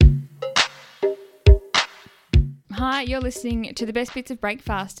Hi, you're listening to the best bits of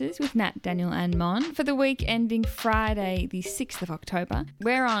Breakfasters with Nat, Daniel and Mon for the week ending Friday the 6th of October.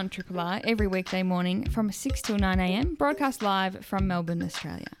 We're on Triple R every weekday morning from 6 till 9am, broadcast live from Melbourne,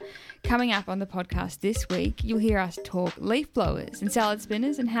 Australia. Coming up on the podcast this week, you'll hear us talk leaf blowers and salad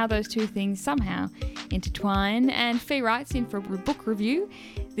spinners and how those two things somehow intertwine. And Fee writes in for a book review,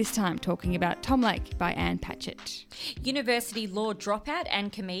 this time talking about Tom Lake by Anne Patchett. University law dropout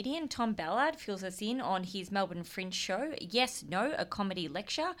and comedian Tom Ballard fills us in on his Melbourne Fringe show, Yes, No, a comedy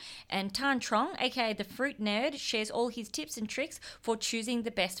lecture. And Tan Trong, aka the Fruit Nerd, shares all his tips and tricks for choosing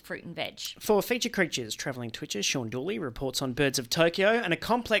the best fruit and veg. For Feature Creatures, travelling Twitcher Sean Dooley reports on Birds of Tokyo, and a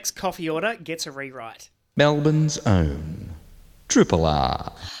complex coffee order gets a rewrite. Melbourne's own Triple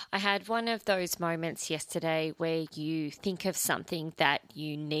R. I had one of those moments yesterday where you think of something that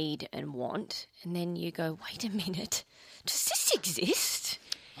you need and want, and then you go, wait a minute, does this exist?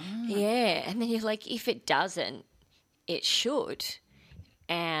 Yeah, and then you're like, if it doesn't, it should,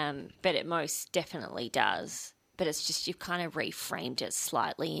 but it most definitely does. But it's just you've kind of reframed it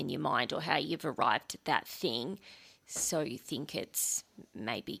slightly in your mind, or how you've arrived at that thing. So you think it's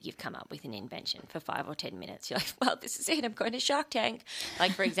maybe you've come up with an invention for 5 or 10 minutes. You're like, well, this is it. I'm going to Shark Tank.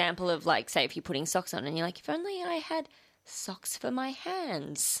 Like, for example, of like, say if you're putting socks on and you're like, if only I had socks for my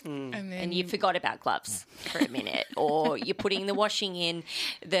hands. And you forgot about gloves for a minute. Or you're putting the washing in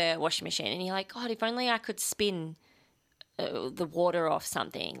the washing machine and you're like, God, if only I could spin the water off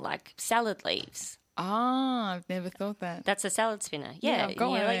something like salad leaves. Ah, I've never thought that. That's a salad spinner. Yeah. I've got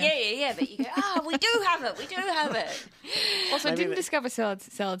one. Like, yeah. But you go, we do have it. Also, I didn't discover salad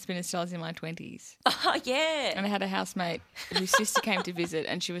spinners till I was in my 20s. Oh, yeah. And I had a housemate whose sister came to visit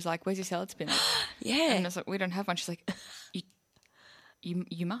and she was like, where's your salad spinner? Yeah. And I was like, we don't have one. She's like,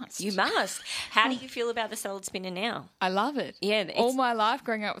 you must. You must. How do you feel about the salad spinner now? I love it. Yeah. All my life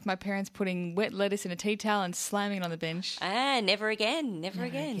growing up with my parents putting wet lettuce in a tea towel and slamming it on the bench. Never again. Never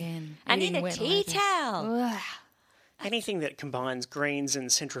again. I Eating need a wet tea lettuce. towel. Ugh. Anything that combines greens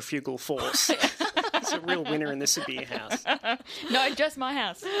and centrifugal force is a real winner in the Sabir house. No, just my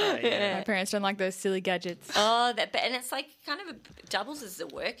house. Oh, yeah. My parents don't like those silly gadgets. And it's like kind of doubles as a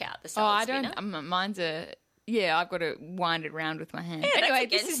workout, the salad spinner. Mine's a... Yeah, I've got to wind it around with my hand. Yeah, anyway,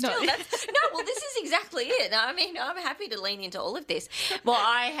 this is not... this is exactly it. I mean, I'm happy to lean into all of this. Well,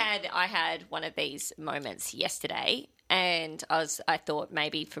 I had one of these moments yesterday, and I thought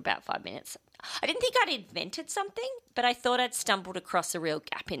maybe for about 5 minutes. I didn't think I'd invented something, but I thought I'd stumbled across a real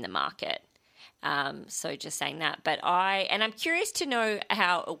gap in the market. So just saying that. But I'm curious to know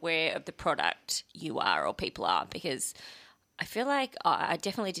how aware of the product you are or people are, because I feel like I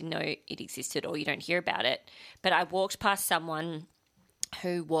definitely didn't know it existed, or you don't hear about it. But I walked past someone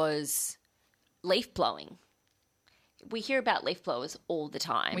who was leaf blowing. We hear about leaf blowers all the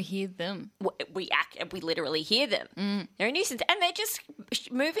time. We hear them. We literally hear them. They're a nuisance. And they're just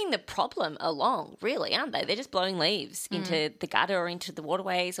moving the problem along, really, aren't they? They're just blowing leaves into the gutter or into the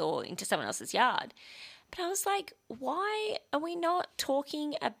waterways or into someone else's yard. But I was like, why are we not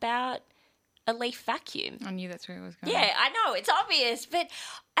talking about a leaf vacuum? I knew that's where it was going. Yeah, I know, it's obvious. But,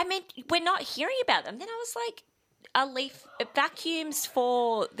 I mean, we're not hearing about them. Then I was like, are leaf vacuums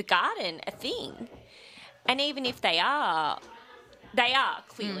for the garden a thing? And even if they are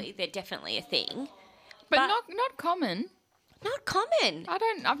clearly, they're definitely a thing. But not common. Not common.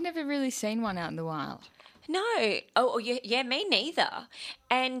 I've never really seen one out in the wild. No. Oh, yeah, me neither.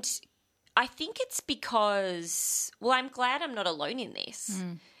 And I think it's because, well, I'm glad I'm not alone in this.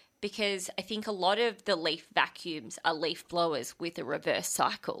 Because I think a lot of the leaf vacuums are leaf blowers with a reverse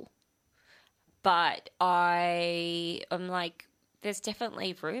cycle. But I'm like, there's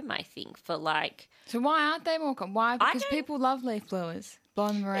definitely room, I think, for like... So why aren't they more common? Why? Because people love leaf blowers. Blow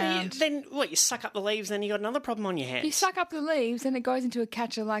them around. Then what? You suck up the leaves, then you got another problem on your hands. You suck up the leaves and it goes into a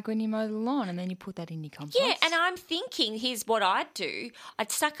catcher like when you mow the lawn, and then you put that in your compost. Yeah, and I'm thinking, here's what I'd do.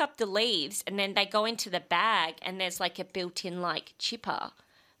 I'd suck up the leaves and then they go into the bag and there's like a built-in like chipper.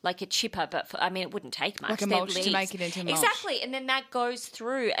 Like a chipper, but it wouldn't take much. Like a They're mulch leaves. to make it into mulch. Exactly, and then that goes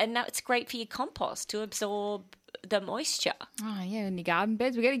through, and that's great for your compost to absorb the moisture. Oh, yeah, in your garden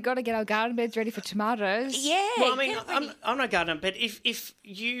beds. We've got to get our garden beds ready for tomatoes. Yeah. Well, I mean, I'm not gardener, but if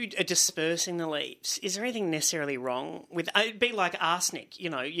you are dispersing the leaves, is there anything necessarily wrong with it'd be like arsenic,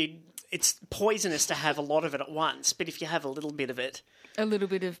 it's poisonous to have a lot of it at once, but if you have a little bit of it... A little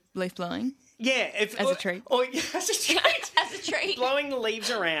bit of leaf blowing? Yeah. As a treat. As a treat. As a treat. Blowing the leaves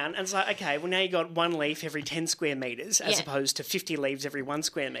around, and it's like, okay, well, now you got one leaf every 10 square metres as opposed to 50 leaves every 1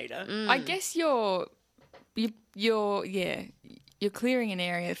 square metre. I guess you're clearing an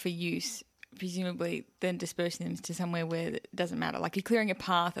area for use, presumably then dispersing them to somewhere where it doesn't matter. Like you're clearing a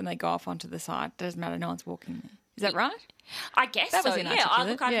path and they go off onto the side. It doesn't matter, no one's walking there. Is that right? I guess That so. was Yeah.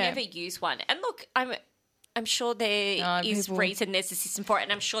 inarticulate, I've yeah. never used one, and look, I'm sure there is people- reason there's a system for it,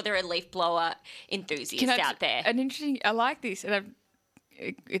 and I'm sure there are leaf blower enthusiasts out there. An interesting. I like this, and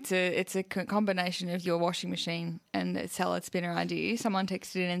it's a combination of your washing machine and the salad spinner idea. Someone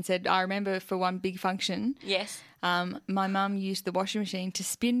texted in and said, "I remember for one big function, Yes. my mum used the washing machine to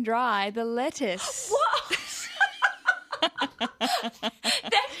spin dry the lettuce." What?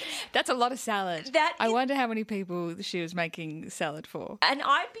 That's a lot of salad. That I is- wonder how many people she was making salad for. And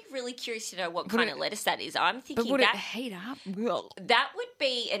I'd be really curious to know what kind of lettuce that is. I'm But thinking would that it heat up? that would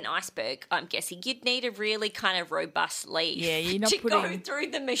be an iceberg, I'm guessing. You'd need a really kind of robust leaf Yeah, you're not to go putting- through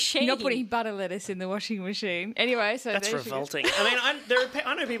the machine. You're not putting butter lettuce in the washing machine. Anyway, so That's there she goes. revolting. I mean,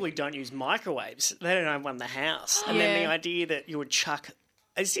 I know people who don't use microwaves. They don't own one in the house. And then Yeah. the idea that you would chuck...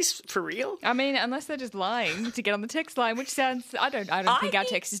 Is this for real? I mean, unless they're just lying to get on the text line, which sounds I don't think our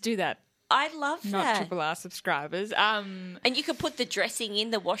think- texters do that. I love Not that. Triple R subscribers. And you could put the dressing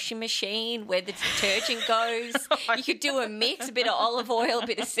in the washing machine where the detergent goes. You could do a mix, a bit of olive oil, a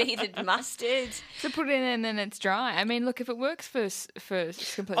bit of seeded mustard. So put it in and then it's dry. I mean, look, if it works for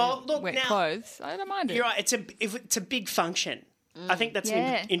completely Oh, look, wet now- clothes, I don't mind it. You're right. If it's a big function. I think that's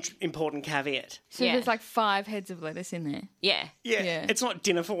Yeah. an important caveat. So Yeah. there's like 5 heads of lettuce in there. Yeah. Yeah, Yeah. it's not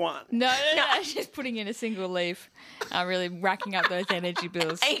dinner for one. No, just putting in a single leaf, really racking up those energy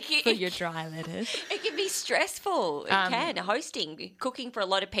bills for your dry lettuce. It can be stressful. It can. Hosting, cooking for a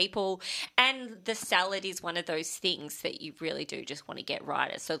lot of people. And the salad is one of those things that you really do just want to get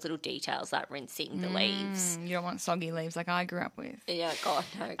right. It's those little details like rinsing the leaves. You don't want soggy leaves like I grew up with. Yeah, God,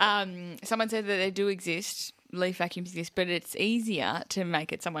 no. Someone said that they do exist. Leaf vacuums exist, but it's easier to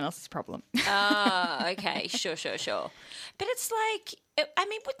make it someone else's problem. Okay, sure. But it's like, I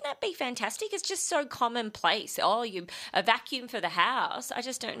mean, wouldn't that be fantastic? It's just so commonplace. Oh, a vacuum for the house. I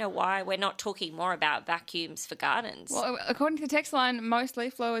just don't know why we're not talking more about vacuums for gardens. Well, according to the text line, most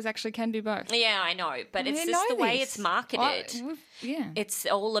leaf blowers actually can do both. Yeah, I know, but it's I just know the way this. it's marketed. Yeah. It's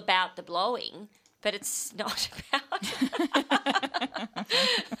all about the blowing, but it's not about.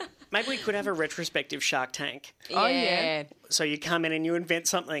 Maybe we could have a retrospective Shark Tank. Oh, yeah. So you come in and you invent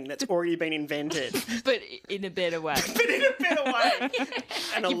something that's already been invented, But in a better way. but in a better way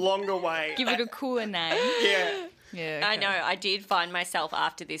and a longer way. Give it a cooler name. Yeah. Yeah. I okay. know. I did find myself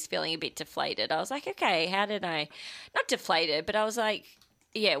after this feeling a bit deflated. I was like, okay, how did I? Not deflated, but I was like,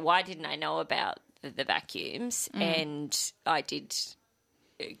 yeah, why didn't I know about the vacuums? And I did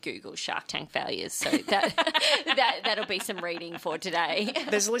Google Shark Tank failures, so that'll be some reading for today.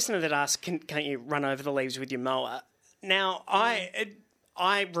 There's a listener that asked, can't you run over the leaves with your mower? Now,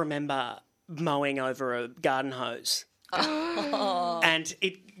 I remember mowing over a garden hose. And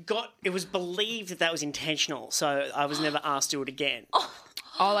it was believed that was intentional, so I was never asked to do it again.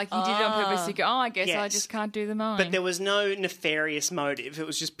 Oh, like you did it on purpose. You go, I guess I Yes. just can't do the mowing. But there was no nefarious motive. It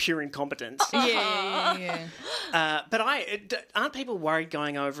was just pure incompetence. yeah. But aren't people worried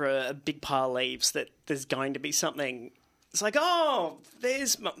going over a big pile of leaves that there's going to be something? It's like, oh,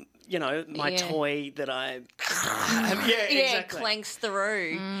 there's my Yeah. toy that I. yeah, Yeah, exactly. clanks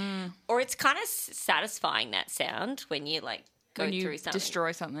through. Or it's kind of satisfying, that sound, when you like go When you through something.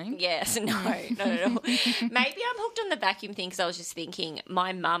 destroy something. Yes, no, not at all. Maybe I'm hooked on the vacuum thing because I was just thinking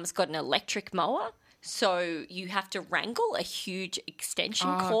my mum's got an electric mower. So you have to wrangle a huge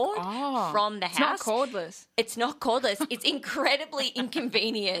extension cord from the It's not house. cordless. It's not cordless. It's incredibly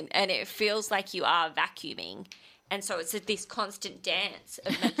inconvenient and it feels like you are vacuuming. And so it's this constant dance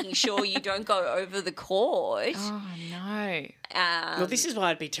of making sure you don't go over the cord. Oh, no. Well, this is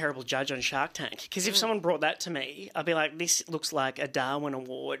why I'd be a terrible judge on Shark Tank. Because if someone brought that to me, I'd be like, this looks like a Darwin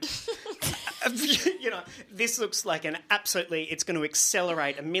Award. This looks like it's going to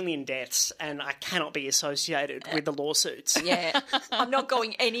accelerate 1 million deaths and I cannot be associated with the lawsuits. Yeah, I'm not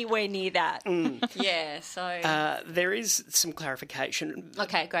going anywhere near that. Yeah, so... There is some clarification.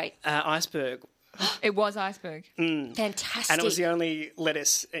 okay, great. Iceberg. It was iceberg. Fantastic. And it was the only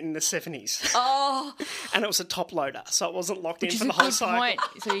lettuce in the 70s. Oh, And it was a top loader, so it wasn't locked in Which is for a the whole good cycle. point.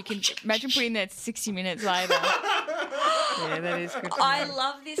 So you can imagine putting that 60 minutes later. Yeah, that is good. I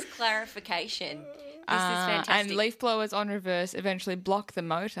love this clarification. This is fantastic. And leaf blowers on reverse eventually block the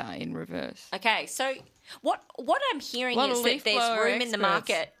motor in reverse. Okay, so what I'm hearing Lot is of that leaf there's blower room in the experts.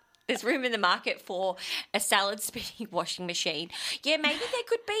 market. There's room in the market for a salad spinning washing machine. Yeah, maybe there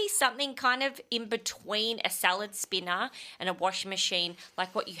could be something kind of in between a salad spinner and a washing machine,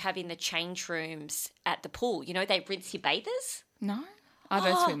 like what you have in the change rooms at the pool. You know, they rinse your bathers. No? I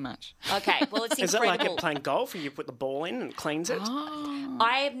don't swim much. Okay, well, it's Is it like incredible. playing golf where you put the ball in and cleans it?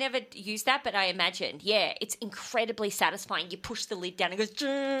 I have never used that, but I imagine, yeah, it's incredibly satisfying. You push the lid down and it goes...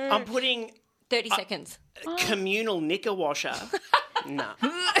 I'm putting 30 seconds. Communal knicker washer. No.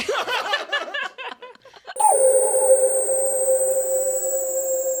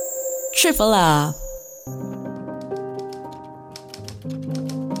 Triple R.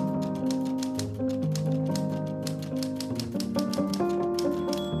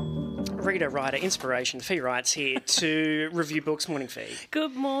 Reader, writer, inspiration. Fee writes here to review books. Morning, Fee.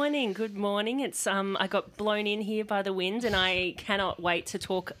 Good morning. Good morning. It's I got blown in here by the wind, and I cannot wait to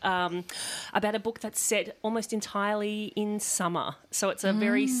talk about a book that's set almost entirely in summer. So it's a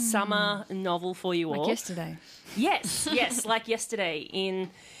very summer novel for you all. Like yesterday. Yes, like yesterday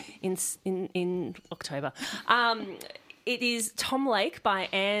in October. It is Tom Lake by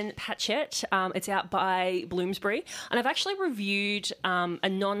Anne Patchett. It's out by Bloomsbury. And I've actually reviewed a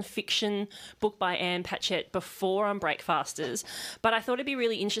non-fiction book by Anne Patchett before on Breakfasters, but I thought it'd be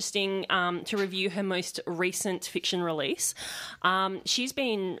really interesting to review her most recent fiction release. She's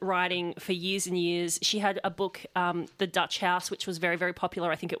been writing for years and years. She had a book, The Dutch House, which was very, very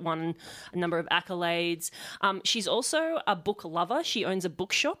popular. I think it won a number of accolades. She's also a book lover. She owns a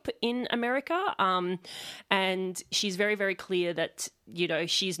bookshop in America, and she's very, very clear that, you know,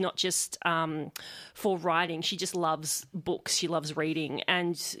 she's not just for writing. She just loves books. She loves reading.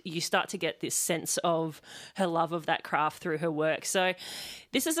 And you start to get this sense of her love of that craft through her work. So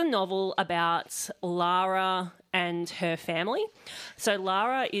this is a novel about Lara and her family. So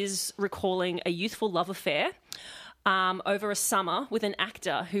Lara is recalling a youthful love affair over a summer with an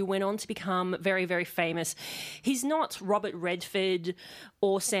actor who went on to become very, very famous. He's not Robert Redford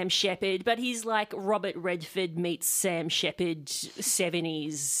or Sam Shepard, but he's like Robert Redford meets Sam Shepard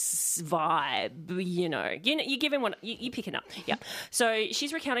 70s vibe, you know. You give him one, you pick it up. Yeah. So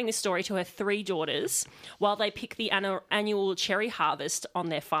she's recounting this story to her 3 daughters while they pick the annual cherry harvest on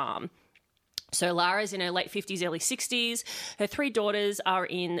their farm. So Lara's in her late 50s, early 60s. Her 3 daughters are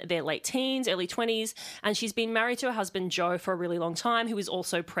in their late teens, early 20s, and she's been married to her husband, Joe, for a really long time, who is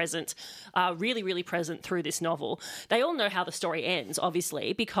also present, really, really present through this novel. They all know how the story ends,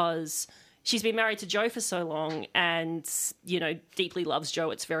 obviously, because she's been married to Joe for so long and, you know, deeply loves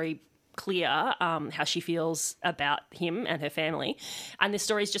Joe. It's very clear how she feels about him and her family. And this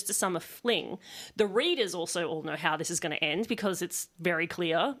story is just a summer fling. The readers also all know how this is going to end because it's very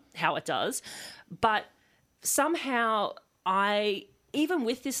clear how it does. But somehow even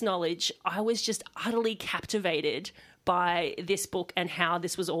with this knowledge, I was just utterly captivated by this book and how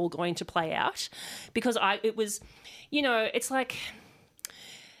this was all going to play out. Because it was, you know, it's like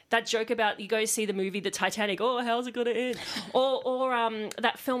that joke about you go see the movie The Titanic, oh, how's it going to end? Or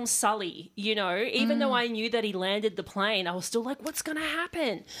that film Sully, you know, even though I knew that he landed the plane, I was still like, what's going to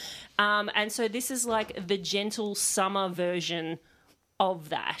happen? And so this is like the gentle summer version of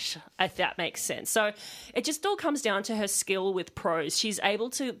that, if that makes sense. So it just all comes down to her skill with prose. She's able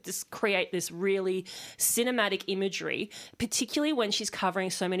to just create this really cinematic imagery, particularly when she's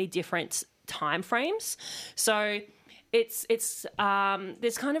covering so many different time frames. So it's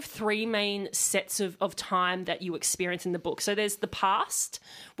there's kind of 3 main sets of time that you experience in the book. So there's the past,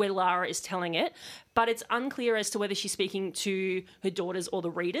 where Lara is telling it, but it's unclear as to whether she's speaking to her daughters or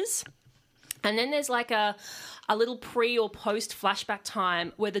the readers. And then there's like a little pre or post flashback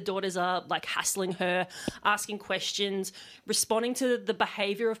time where the daughters are like hassling her, asking questions, responding to the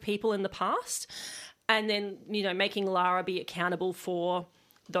behaviour of people in the past, and then, you know, making Lara be accountable for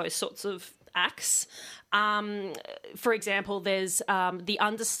those sorts of acts. For example, there's the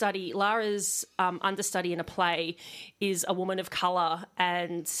understudy. Lara's understudy in a play is a woman of colour,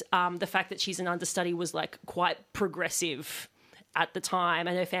 and the fact that she's an understudy was like quite progressive at the time,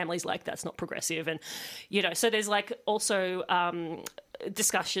 and her family's like, that's not progressive. And, you know, so there's like also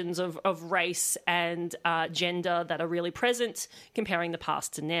discussions of race and gender that are really present, comparing the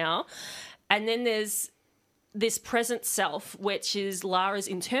past to now. And then there's this present self, which is Lara's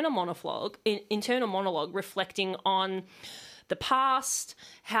internal monologue reflecting on the past,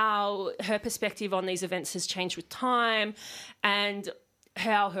 how her perspective on these events has changed with time, and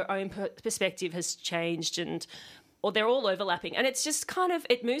how her own perspective has changed, or they're all overlapping. And it's just kind of,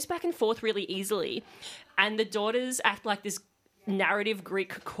 it moves back and forth really easily. And the daughters act like this narrative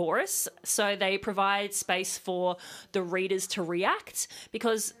Greek chorus, so they provide space for the readers to react,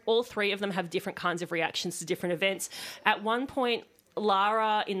 because all 3 of them have different kinds of reactions to different events. At one point,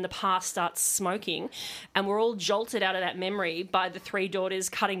 Lara in the past starts smoking, and we're all jolted out of that memory by the 3 daughters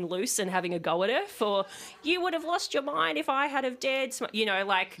cutting loose and having a go at her for, you would have lost your mind if I had have dared smoke, you know,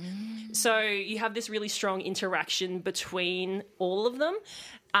 like, so you have this really strong interaction between all of them,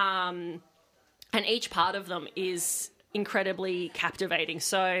 and each part of them is incredibly captivating.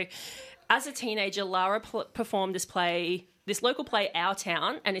 So as a teenager, Lara performed this play this local play, Our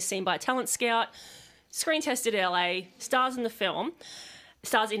Town, and is seen by a talent scout, screen tested at LA, stars in a film,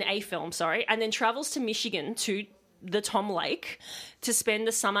 and then travels to Michigan to the Tom Lake to spend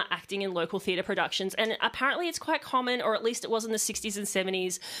the summer acting in local theatre productions. And apparently it's quite common, or at least it was in the 60s and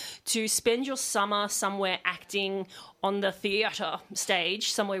 70s, to spend your summer somewhere acting on the theatre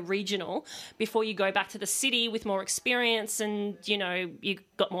stage, somewhere regional, before you go back to the city with more experience and, you know, you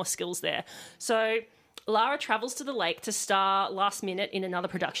got more skills there. So Lara travels to the lake to star last minute in another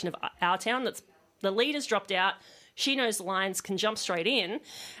production of Our Town. That's the lead has dropped out. She knows the lines, can jump straight in.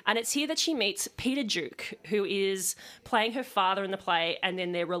 And it's here that she meets Peter Duke, who is playing her father in the play, and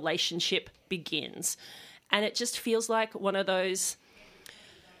then their relationship begins. And it just feels like one of those...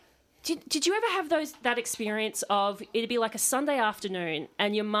 Did you ever have that experience of it'd be like a Sunday afternoon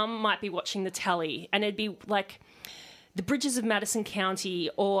and your mum might be watching the telly and it'd be like The Bridges of Madison County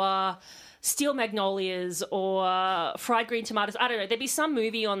or Steel Magnolias or Fried Green Tomatoes. I don't know. There'd be some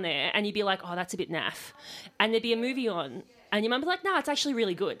movie on there and you'd be like, oh, that's a bit naff. And there'd be a movie on and your mum would be like, no, it's actually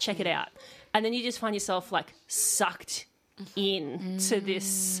really good. Check it out. And then you just find yourself like sucked in to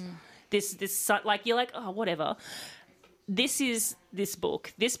this, like, you're like, oh, whatever. This is this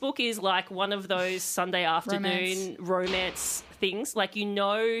book. This book is like one of those Sunday afternoon romance things. Like, you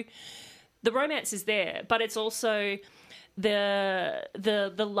know, the romance is there, but it's also the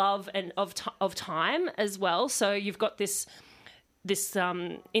love and of time as well. So you've got this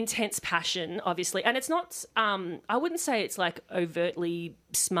intense passion, obviously, and it's not. I wouldn't say it's like overtly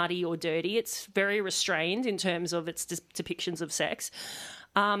smutty or dirty. It's very restrained in terms of its depictions of sex,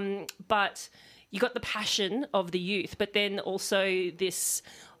 but you got the passion of the youth, but then also this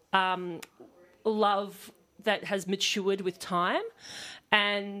love that has matured with time,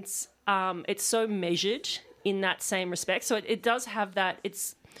 and it's so measured in that same respect. So it does have that.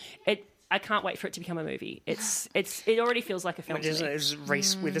 I can't wait for it to become a movie. It already feels like a film. Has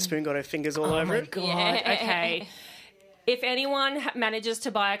Reese Witherspoon got her fingers all over it? God. Yeah. Okay. If anyone manages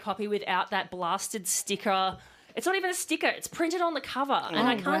to buy a copy without that blasted sticker. It's not even a sticker. It's printed on the cover, and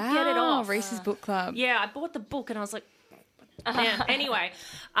I can't get it off. Reese's Book Club. Yeah, I bought the book, and I was like, yeah. Anyway,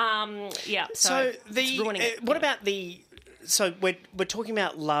 yeah. So it's ruining it. What about the? So we're talking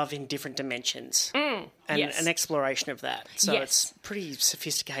about love in different dimensions and an exploration of that. So it's pretty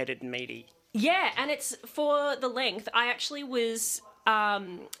sophisticated and meaty. Yeah, and it's for the length. I actually was.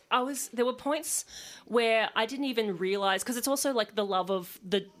 There were points where I didn't even realise, because it's also like the love of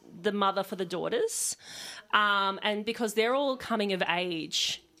the mother for the daughters. And because they're all coming of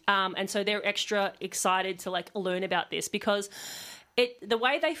age, and so they're extra excited to like learn about this, because the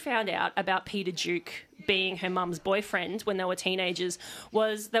way they found out about Peter Duke being her mum's boyfriend when they were teenagers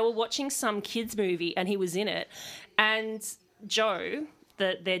was they were watching some kids movie and he was in it, and Joe,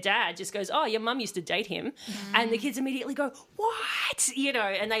 their dad, just goes, oh, your mum used to date him. And the kids immediately go, what? You know,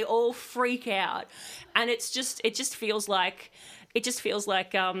 and they all freak out. And it just feels like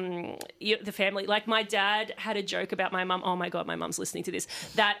the family. Like, my dad had a joke about my mum. Oh my God, my mum's listening to this.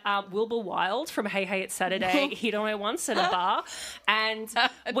 That Wilbur Wilde from Hey Hey It's Saturday hit on her once at a bar, and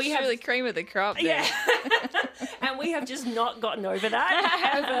we have really cream of the crop there. Yeah, and we have just not gotten over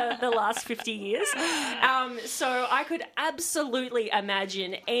that over the last 50 years. So I could absolutely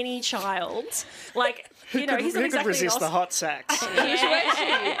imagine any child, like, you know, he's not Who exactly could resist the hot sacks?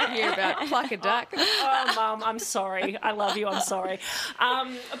 Hear about pluck a duck. Oh, Mum, I'm sorry. I love you. I'm sorry.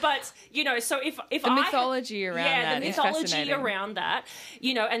 But, you know, so if the mythology around that the is mythology fascinating. around that,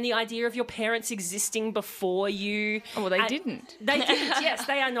 you know, and the idea of your parents existing before you. Oh, well, they didn't. They didn't. Yes,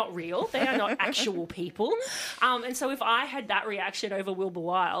 they are not real. They are not actual people. And so if I had that reaction over Wilbur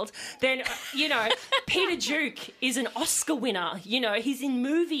Wilde, then, you know, Peter Duke is an Oscar winner. You know, he's in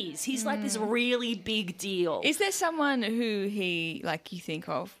movies. He's like this really big deal. Is there someone who you think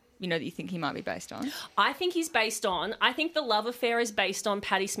of, you know, that you think he might be based on? I think I think the love affair is based on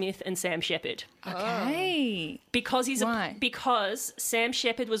Patti Smith and Sam Shepard. Okay. Because Why? Because Sam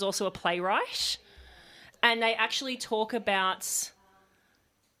Shepard was also a playwright, and they actually talk about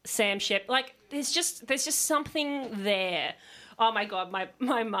Sam Shepard. Like, there's just something there. Oh my God,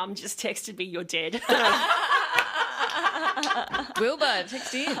 my mum just texted me, "You're dead." Wilbur,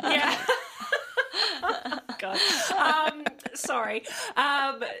 text in. Yeah. God. Sorry.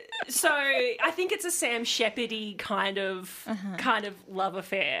 So I think it's a Sam Shepard-y kind of love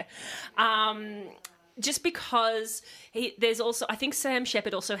affair. Just because there's also, I think Sam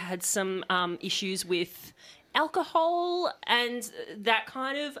Shepard also had some issues with alcohol and that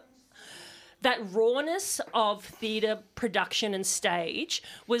kind of that rawness of theatre production and stage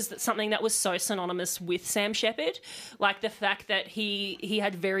was something that was so synonymous with Sam Shepard. Like the fact that he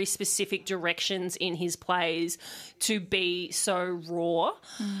had very specific directions in his plays to be so raw,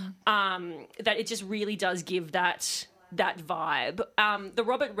 that it just really does give that vibe. The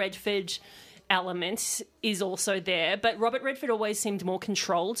Robert Redford element is also there, but Robert Redford always seemed more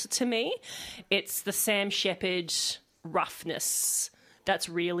controlled to me. It's the Sam Shepard roughness that's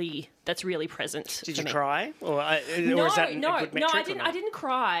really present. Did for you me. cry? Or No, is that a good metric I or didn't. not? I didn't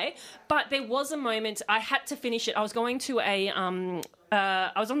cry, but there was a moment I had to finish it. I was going to I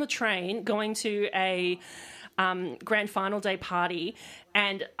was on the train going to a grand final day party,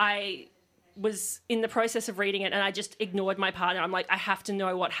 and I was in the process of reading it, and I just ignored my partner. I'm like, I have to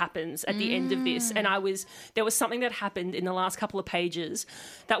know what happens at the end of this. And there was something that happened in the last couple of pages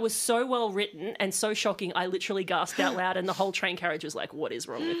that was so well written and so shocking, I literally gasped out loud, and the whole train carriage was like, what is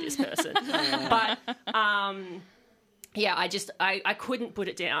wrong with this person? But yeah, I couldn't put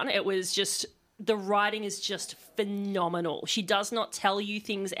it down. It was just, the writing is just phenomenal. She does not tell you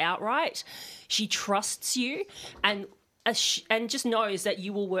things outright. She trusts you and just knows that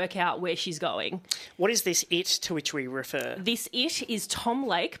you will work out where she's going. What is this It to which we refer? This It is Tom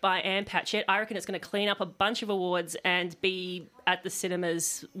Lake by Anne Patchett. I reckon it's going to clean up a bunch of awards and be at the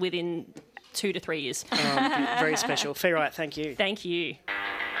cinemas within 2 to 3 years. Very special. Fair right, thank you. Thank you.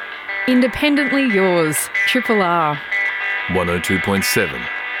 Independently yours, Triple R. 102.7.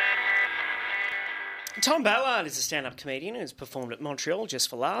 Tom Ballard is a stand-up comedian who's performed at Montreal Just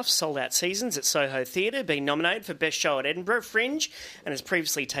for Laughs, sold-out seasons at Soho Theatre, been nominated for Best Show at Edinburgh Fringe, and has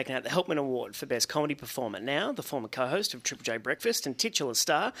previously taken out the Helpman Award for Best Comedy Performer. Now, the former co-host of Triple J Breakfast and titular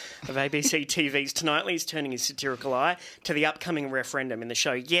star of ABC TV's Tonightly is turning his satirical eye to the upcoming referendum in the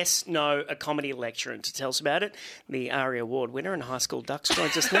show Yes, No, a Comedy Lecture. And to tell us about it, the ARIA Award winner and High School Ducks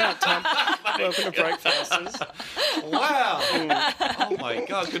joins us now. Tom, welcome to Breakfasters. Wow. Oh, my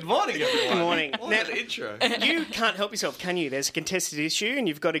God. Good morning, everyone. Good morning. What Now, an intro. You can't help yourself, can you? There's a contested issue and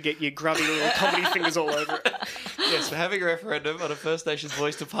you've got to get your grubby little comedy fingers all over it. Yes, we're having a referendum on a First Nations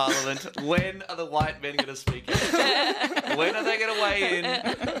voice to Parliament. When are the white men going to speak in? When are they going to weigh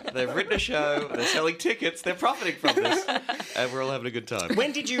in? They've written a show, they're selling tickets, they're profiting from this, and we're all having a good time.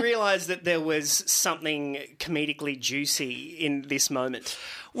 When did you realise that there was something comedically juicy in this moment?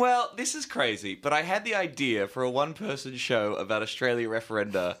 Well, this is crazy, but I had the idea for a one-person show about Australia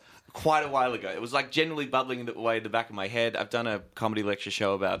referenda quite a while ago. It was like generally bubbling away in the back of my head. I've done a comedy lecture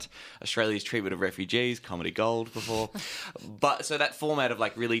show about Australia's treatment of refugees, Comedy Gold, before. But so that format of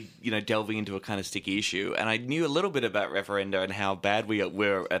like really, delving into a kind of sticky issue. And I knew a little bit about referenda and how bad we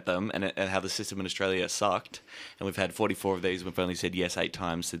were at them and how the system in Australia sucked. And we've had 44 of these and we've only said yes 8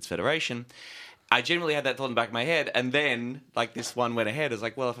 times since Federation. I generally had that thought in the back of my head, and then, like, this one went ahead. I was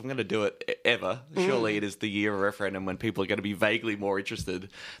like, well, if I'm going to do it ever, surely it is the year of referendum when people are going to be vaguely more interested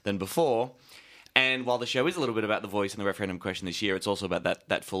than before. And while the show is a little bit about the voice and the referendum question this year, it's also about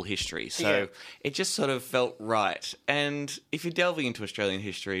that full history. So it just sort of felt right. And if you're delving into Australian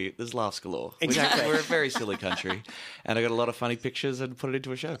history, there's laughs galore. Exactly. We're a very silly country. And I got a lot of funny pictures and put it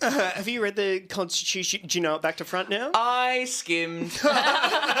into a show. Have you read the Constitution? Do you know it back to front now? I skimmed.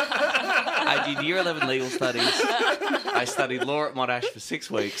 I did year 11 legal studies. I studied law at Monash for 6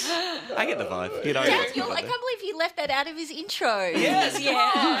 weeks. I get the vibe. Daniel, I can't believe you left that out of his intro. Yes,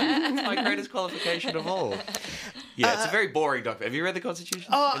 yeah. It's my greatest qualification of all. Yeah, it's a very boring document. Have you read the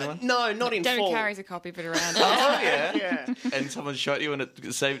Constitution? Anyone? No, not in David full. carries a copy of it around. Oh, yeah. Yeah. And someone shot you and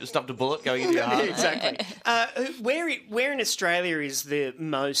it stopped a bullet going into your heart. Exactly. Where in Australia is the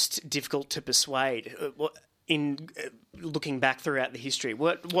most difficult to persuade? Looking back throughout the history,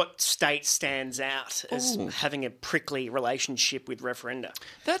 what state stands out as having a prickly relationship with referenda?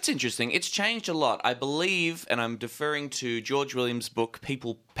 That's interesting. It's changed a lot. I believe, and I'm deferring to George Williams' book,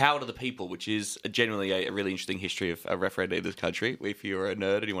 Power to the People, which is generally a really interesting history of a referenda in this country, if you're a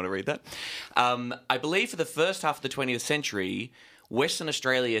nerd and you want to read that. I believe for the first half of the 20th century, Western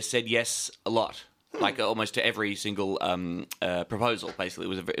Australia said yes a lot. Like almost to every single proposal,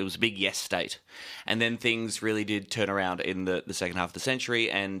 basically. It was a big yes state. And then things really did turn around in the second half of the century,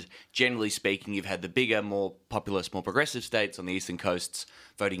 and generally speaking, you've had the bigger, more populous, more progressive states on the eastern coasts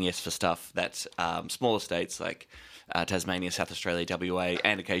voting yes for stuff that smaller states like Tasmania, South Australia, WA,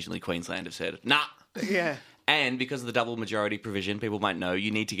 and occasionally Queensland have said, nah. Yeah. And because of the double majority provision, people might know,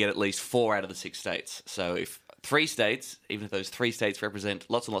 you need to get at least 4 out of the 6 states. So if 3 states, even if those 3 states represent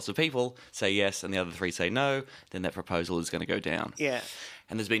lots and lots of people, say yes and the other 3 say no, then that proposal is going to go down. Yeah.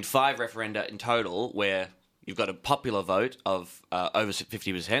 And there's been 5 referenda in total where you've got a popular vote of over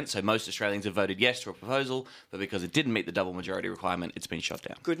 50%, so most Australians have voted yes to a proposal, but because it didn't meet the double majority requirement, it's been shot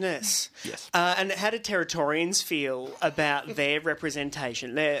down. Goodness. Yes. And how did Territorians feel about their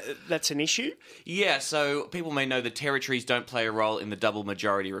representation? That's an issue? Yeah, so people may know that territories don't play a role in the double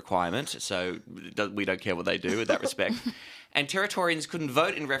majority requirement, so we don't care what they do in that respect. And Territorians couldn't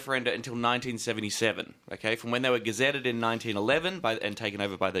vote in referenda until 1977, okay? From when they were gazetted in 1911 and taken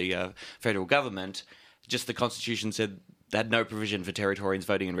over by the federal government, just the Constitution said they had no provision for Territorians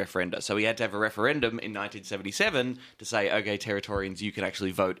voting in referenda. So we had to have a referendum in 1977 to say, okay, Territorians, you can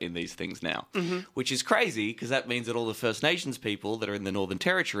actually vote in these things now. Which is crazy, because that means that all the First Nations people that are in the Northern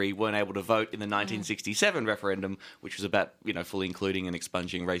Territory weren't able to vote in the 1967 referendum, which was about, fully including and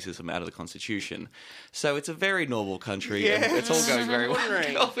expunging racism out of the Constitution. So it's a very normal country, and it's all going very well.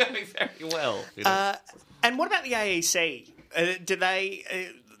 It's all going very well. And what about the AEC? Do they...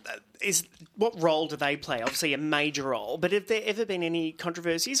 what role do they play? Obviously a major role, but have there ever been any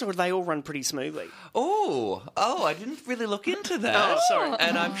controversies, or do they all run pretty smoothly? Oh, I didn't really look into that. Oh, sorry.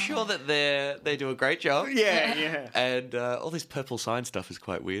 And I'm sure that they do a great job. Yeah. And all this purple sign stuff is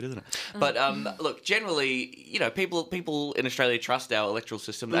quite weird, isn't it? But look, generally, people in Australia trust our electoral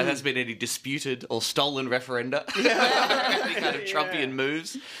system. There hasn't been any disputed or stolen referenda, any kind of Trumpian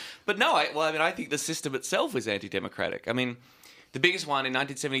moves. But no, I think the system itself is anti-democratic. I mean, the biggest one in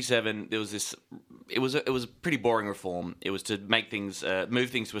 1977, there was this. It was a pretty boring reform. It was to make things, move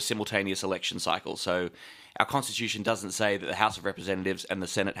things to a simultaneous election cycle. So our Constitution doesn't say that the House of Representatives and the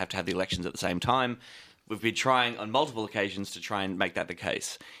Senate have to have the elections at the same time. We've been trying on multiple occasions to try and make that the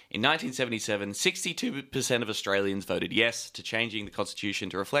case. In 1977, 62% of Australians voted yes to changing the Constitution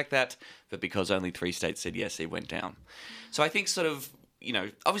to reflect that, but because only 3 states said yes, it went down. So I think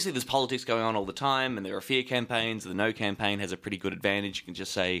obviously there's politics going on all the time, and there are fear campaigns. The no campaign has a pretty good advantage. You can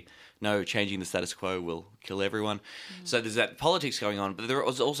just say, no, changing the status quo will kill everyone. So there's that politics going on, but there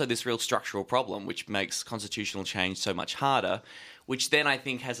was also this real structural problem, which makes constitutional change so much harder, which then I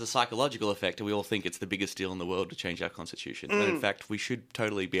think has a psychological effect, and we all think it's the biggest deal in the world to change our constitution. But in fact, we should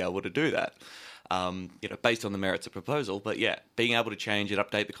totally be able to do that. Based on the merits of proposal. But yeah, being able to change and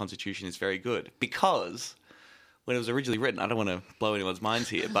update the constitution is very good, because when it was originally written, I don't want to blow anyone's minds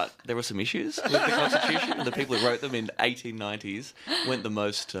here, but there were some issues with the Constitution. The people who wrote them in 1890s weren't the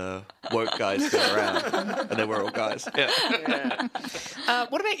most woke guys to go around, and they were all guys. Yeah.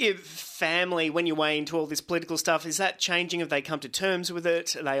 What about your family when you're way into all this political stuff? Is that changing? Have they come to terms with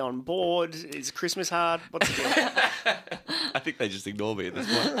it? Are they on board? Is Christmas hard? What's the deal? I think they just ignore me at this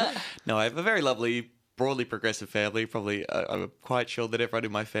point. No, I have a very lovely, broadly progressive family. Probably, I'm quite sure that everyone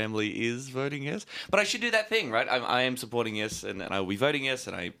in my family is voting yes. But I should do that thing, right? I am supporting yes, and I will be voting yes,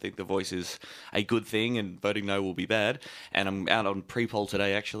 and I think the voice is a good thing, and voting no will be bad. And I'm out on pre-poll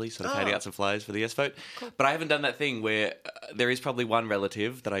today, actually, sort of handing out some flyers for the yes vote. Cool. But I haven't done that thing where there is probably one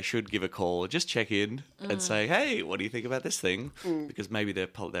relative that I should give a call, just check in and say, hey, what do you think about this thing? Because maybe they're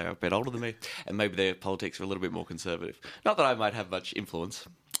a bit older than me, and maybe their politics are a little bit more conservative. Not that I might have much influence.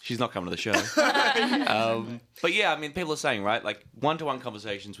 She's not coming to the show. But yeah, I mean, people are saying, right, like one-to-one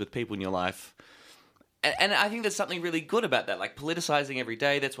conversations with people in your life. And I think there's something really good about that, like politicising every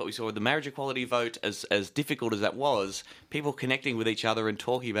day. That's what we saw with the marriage equality vote, as difficult as that was. People connecting with each other and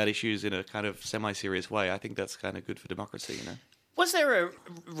talking about issues in a kind of semi-serious way. I think that's kind of good for democracy, Was there a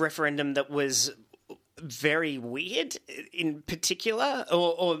referendum that was very weird in particular,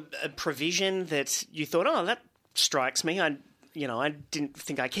 or a provision that you thought, oh, that strikes me? I didn't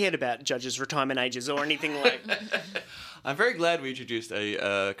think I cared about judges' retirement ages or anything like that. I'm very glad we introduced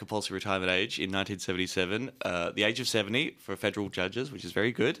a compulsory retirement age in 1977, the age of 70 for federal judges, which is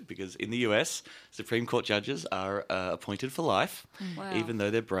very good, because in the US, Supreme Court judges are appointed for life, even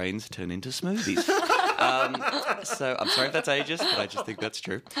though their brains turn into smoothies. So I'm sorry if that's ageist, but I just think that's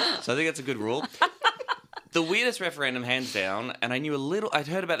true. So I think that's a good rule. The weirdest referendum, hands down, and I'd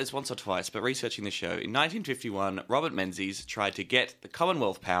heard about this once or twice, but researching the show, in 1951, Robert Menzies tried to get the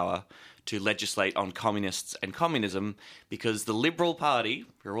Commonwealth power to legislate on communists and communism, because the Liberal Party,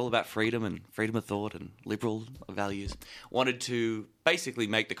 who are all about freedom and freedom of thought and liberal values, wanted to basically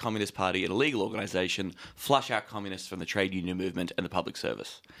make the Communist Party an illegal organisation, flush out communists from the trade union movement and the public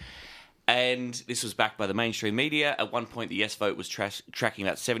service. And this was backed by the mainstream media. At one point, the yes vote was tracking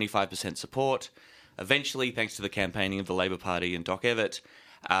about 75% support. Eventually, thanks to the campaigning of the Labor Party and Doc Evatt,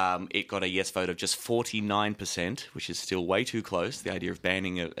 it got a yes vote of just 49%, which is still way too close, the idea of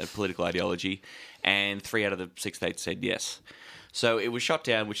banning a political ideology, and 3 out of the 6 states said yes. So it was shot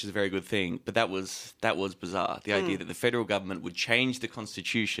down, which is a very good thing. But that was bizarre. The idea that the federal government would change the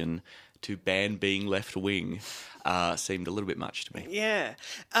constitution to ban being left wing seemed a little bit much to me. Yeah.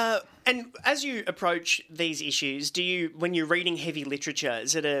 And as you approach these issues, when you're reading heavy literature,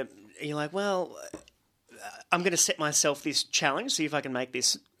 are you like, well, I'm going to set myself this challenge, see if I can make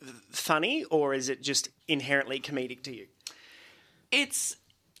this funny, or is it just inherently comedic to you?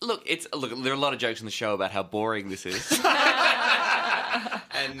 Look, there are a lot of jokes in the show about how boring this is.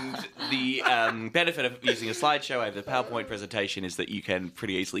 And the benefit of using a slideshow over the PowerPoint presentation is that you can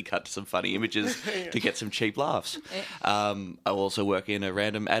pretty easily cut to some funny images to get some cheap laughs. I also work in a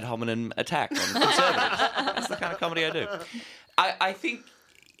random ad hominem attack on conservatives. That's the kind of comedy I do. I think...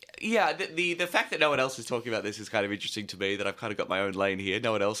 Yeah, the fact that no one else is talking about this is kind of interesting to me, that I've kind of got my own lane here.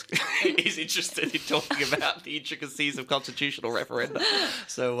 No one else is interested in talking about the intricacies of constitutional referenda.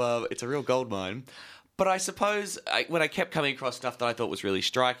 So it's a real goldmine. But I suppose when I kept coming across stuff that I thought was really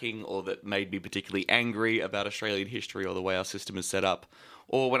striking or that made me particularly angry about Australian history or the way our system is set up,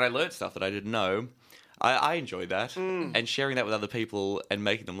 or when I learned stuff that I didn't know, I enjoy that. And sharing that with other people and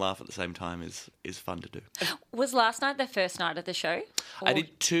making them laugh at the same time is fun to do. Was last night the first night of the show? I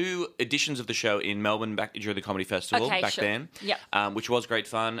did 2 editions of the show in Melbourne back during the Comedy Festival then, which was great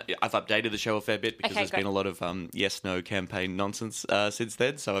fun. I've updated the show a fair bit because there's been a lot of yes-no campaign nonsense since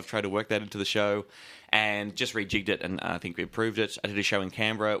then, so I've tried to work that into the show and just rejigged it, and I think we improved it. I did a show in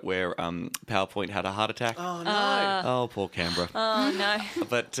Canberra where PowerPoint had a heart attack. Oh, no. Oh, poor Canberra. Oh, no.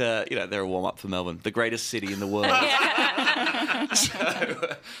 But, they're a warm-up for Melbourne, the greatest city in the world.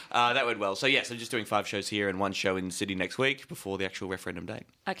 So that went well. So, yes, I'm just doing 5 shows here and 1 show in Sydney next week before the actual referendum date.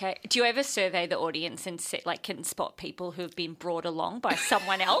 Okay. Do you ever survey the audience and can spot people who have been brought along by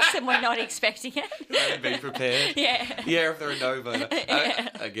someone else and we're not expecting it? Haven't been prepared. Yeah. Yeah, if they're a no voter.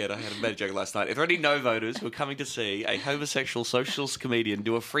 Again, I had a bad joke last night. If there are any no voters who are coming to see a homosexual socialist comedian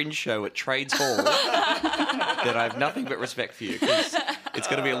do a fringe show at Trades Hall, then I have nothing but respect for you, because it's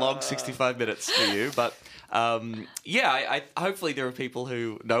going to be a long 65 minutes for you. But I hopefully there are people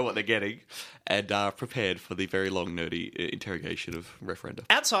who know what they're getting and are prepared for the very long, nerdy interrogation of referenda.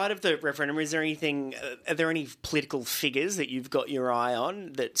 Outside of the referendum, is there anything? Are there any political figures that you've got your eye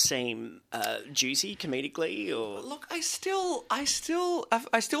on that seem juicy comedically? Or look, I still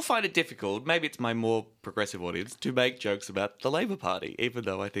find it difficult. Maybe it's my more progressive audience to make jokes about the Labor Party, even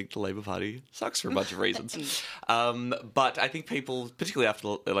though I think the Labor Party sucks for a bunch of reasons. But I think people, particularly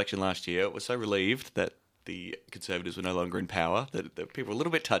after the election last year, were so relieved that the Conservatives were no longer in power that people were a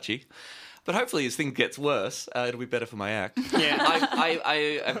little bit touchy. But hopefully as things gets worse, it'll be better for my act. Yeah.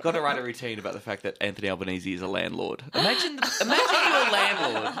 I've got to write a routine about the fact that Anthony Albanese is a landlord. Imagine you're a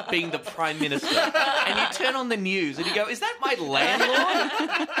landlord being the Prime Minister and you turn on the news and you go, is that my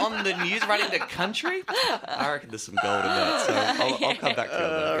landlord on the news running the country? I reckon there's some gold in that, so I'll come back to it.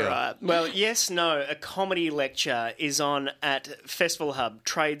 All right. Well, Yes, No, a comedy lecture is on at Festival Hub,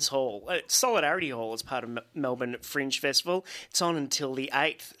 Trades Hall, Solidarity Hall as part of Melbourne Fringe Festival. It's on until the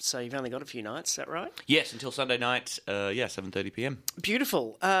 8th, so you've only got a few nights, is that right? Yes, until Sunday night, 7:30 p.m.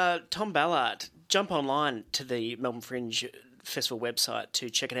 Beautiful. Tom Ballard, jump online to the Melbourne Fringe Festival website to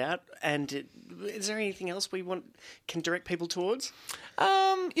check it out. And is there anything else we can direct people towards?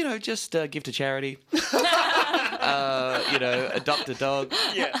 Just give to charity. Adopt a dog.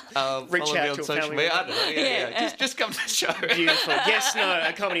 Yeah. Reach follow out me on to a social family media. I member. don't know. Yeah. Just come to the show. Beautiful. Yes, No,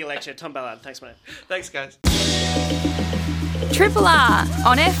 a comedy lecture. Tom Ballard. Thanks, mate. Thanks, guys. Triple R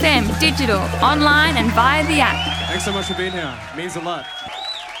on FM, digital, online and via the app. Thanks so much for being here. It means a lot.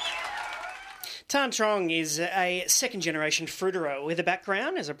 Tan Trong is a second-generation fruiterer with a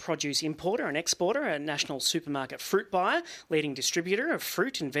background as a produce importer and exporter, a national supermarket fruit buyer, leading distributor of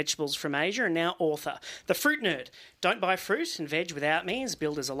fruit and vegetables from Asia, and now author. The Fruit Nerd. Don't buy fruit and veg without me is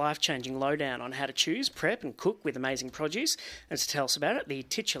billed as a life-changing lowdown on how to choose, prep and cook with amazing produce. And to tell us about it, the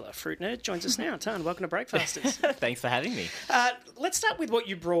titular Fruit Nerd joins us now. Tan, welcome to Breakfasters. Thanks for having me. Let's start with what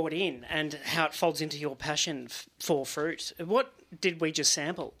you brought in and how it folds into your passion for fruit. What did we just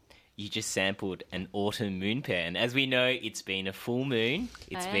sample? You just sampled an autumn moon pear, and as we know, it's been a full moon.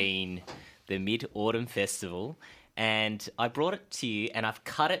 It's been the Mid-Autumn Festival, and I brought it to you, and I've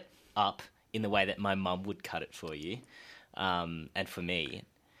cut it up in the way that my mum would cut it for you, and for me.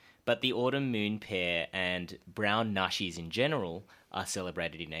 But the autumn moon pear and brown nashis in general are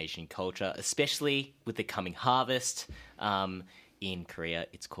celebrated in Asian culture, especially with the coming harvest. In Korea,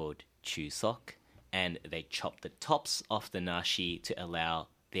 it's called Chuseok, and they chop the tops off the nashi to allow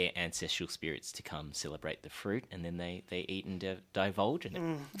their ancestral spirits to come celebrate the fruit, and then they eat and divulge in it.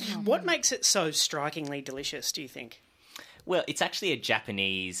 What makes it so strikingly delicious, do you think? Well, it's actually a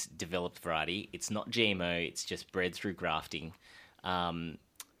Japanese developed variety. It's not GMO, it's just bred through grafting. And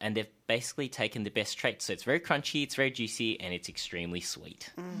they've basically taken the best traits. So it's very crunchy, it's very juicy, and it's extremely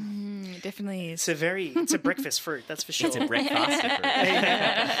sweet. It definitely is. It's a breakfast fruit, that's for sure. It's a breakfast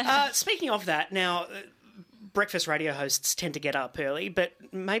fruit. Speaking of that, now, breakfast radio hosts tend to get up early, but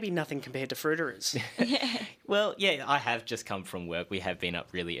maybe nothing compared to fruiterers. Well, yeah, I have just come from work. We have been up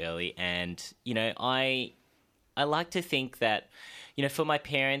really early, and, you know, I like to think that, you know, for my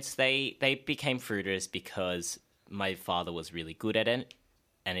parents, they became fruiters because my father was really good at it,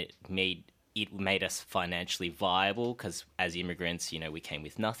 and it made us financially viable because as immigrants, you know, we came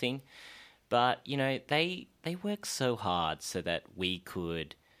with nothing. But, you know, they worked so hard so that we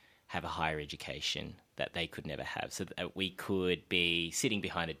could have a higher education that they could never have, so that we could be sitting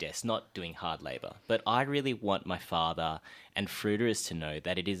behind a desk, not doing hard labour. But I really want my father and fruiterers to know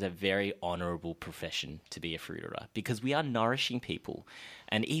that it is a very honourable profession to be a fruiterer, because we are nourishing people.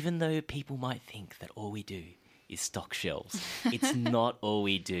 And even though people might think that all we do is stock shelves, it's not all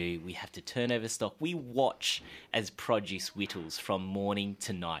we do. We have to turn over stock. We watch as produce whittles from morning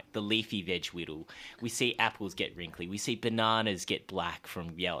to night, the leafy veg whittle. We see apples get wrinkly. We see bananas get black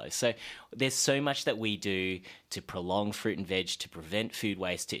from yellow. So there's so much that we do to prolong fruit and veg, to prevent food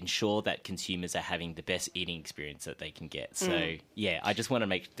waste, to ensure that consumers are having the best eating experience that they can get. So yeah,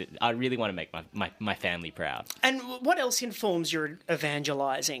 I really want to make my family proud. And what else informs your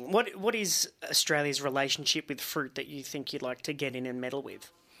evangelising? What is Australia's relationship with fruit that you think you'd like to get in and meddle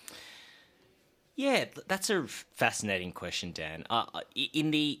with? Yeah, that's a fascinating question, Dan.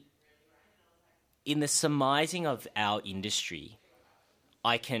 In the surmising of our industry,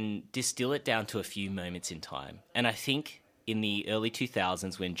 I can distill it down to a few moments in time. And I think in the early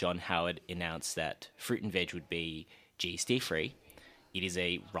 2000s, when John Howard announced that fruit and veg would be GST-free, it is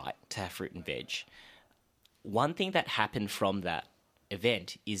a right to have fruit and veg. One thing that happened from that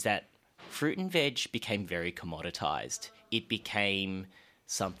event is that fruit and veg became very commoditized. It became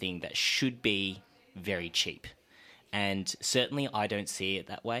something that should be very cheap. And certainly I don't see it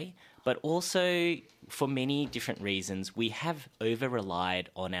that way. But also, for many different reasons, we have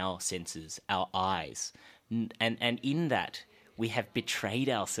over-relied on our senses, our eyes. And in that, we have betrayed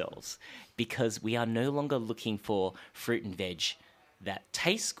ourselves because we are no longer looking for fruit and veg that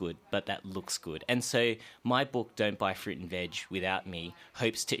tastes good, but that looks good. And so my book, Don't Buy Fruit and Veg Without Me,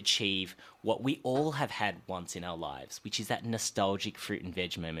 hopes to achieve what we all have had once in our lives, which is that nostalgic fruit and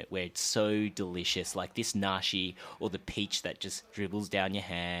veg moment where it's so delicious, like this nashi or the peach that just dribbles down your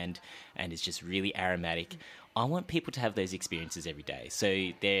hand and is just really aromatic. I want people to have those experiences every day. So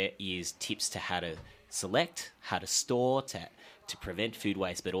there is tips to how to select, how to store, to prevent food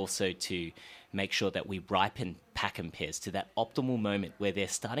waste, but also to make sure that we ripen pack and pears to that optimal moment where they're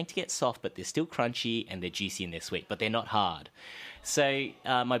starting to get soft, but they're still crunchy and they're juicy and they're sweet, but they're not hard. So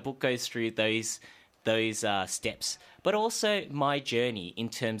my book goes through those steps, but also my journey in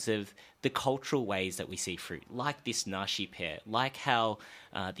terms of the cultural ways that we see fruit, like this nashi pear, like how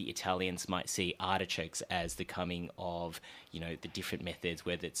the Italians might see artichokes as the coming of, you know, the different methods,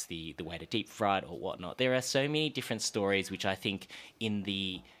 whether it's the way to deep fry it or whatnot. There are so many different stories which I think in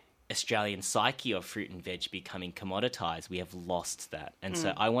the Australian psyche of fruit and veg becoming commoditized, we have lost that. And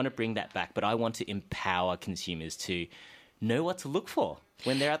so I want to bring that back, but I want to empower consumers to know what to look for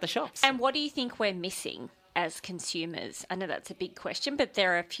when they're at the shops. And what do you think we're missing as consumers? I know that's a big question, but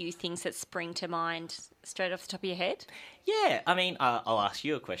there are a few things that spring to mind straight off the top of your head. Yeah, I mean, I'll ask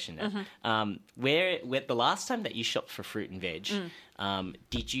you a question now. Where the last time that you shopped for fruit and veg,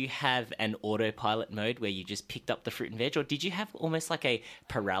 did you have an autopilot mode where you just picked up the fruit and veg, or did you have almost like a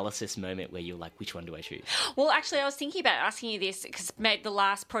paralysis moment where you're like, which one do I choose? Well, actually, I was thinking about asking you this because the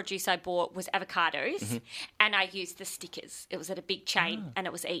last produce I bought was avocados, and I used the stickers. It was at a big chain, and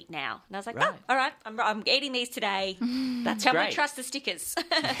it was Eat Now. And I was like, Right. oh, all right, I'm eating these today. That's Can great. we trust the stickers?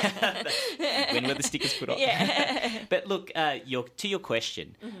 When were the stickers put on? Yeah. But look, to your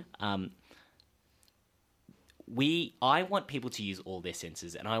question, I want people to use all their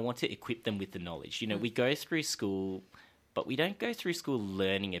senses, and I want to equip them with the knowledge. You know, we go through school, but we don't go through school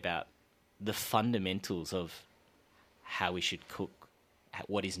learning about the fundamentals of how we should cook,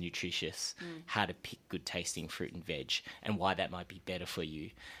 what is nutritious, how to pick good tasting fruit and veg, and why that might be better for you.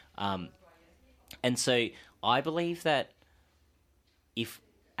 And so I believe that if,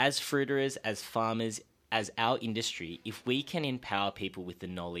 as fruiterers, as farmers, as our industry, if we can empower people with the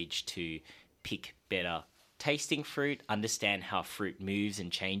knowledge to pick better tasting fruit, understand how fruit moves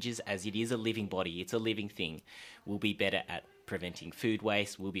and changes, as it is a living body, it's a living thing, we'll be better at preventing food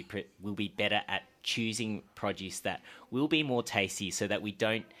waste, we'll be better at choosing produce that will be more tasty so that we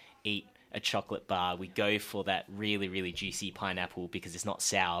don't eat a chocolate bar, we go for that really, really juicy pineapple because it's not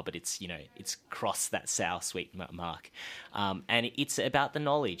sour, but it's, it's crossed that sour sweet mark. And it's about the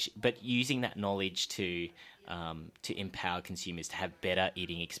knowledge, but using that knowledge to empower consumers to have better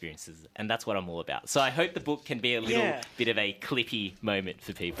eating experiences. And that's what I'm all about. So I hope the book can be a little bit of a clippy moment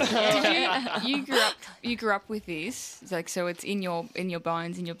for people. You grew up with this, so it's in your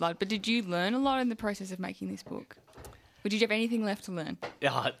bones, in your blood. But did you learn a lot in the process of making this book? Or did you have anything left to learn?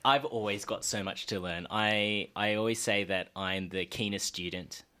 I've always got so much to learn. I always say that I'm the keenest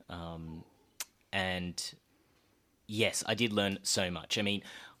student. And yes, I did learn so much. I mean,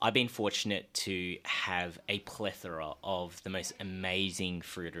 I've been fortunate to have a plethora of the most amazing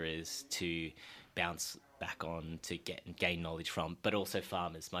fruiterers to bounce back on, to gain knowledge from, but also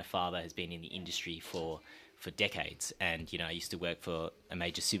farmers. My father has been in the industry for decades, and I used to work for a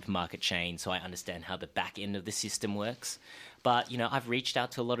major supermarket chain, so I understand how the back end of the system works. But I've reached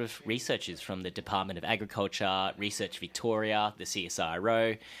out to a lot of researchers from the Department of Agriculture, Research Victoria, the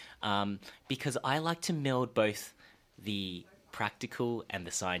CSIRO, because I like to meld both the practical and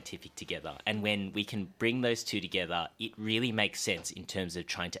the scientific together. And when we can bring those two together, it really makes sense in terms of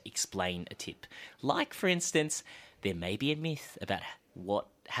trying to explain a tip. Like, for instance, there may be a myth about what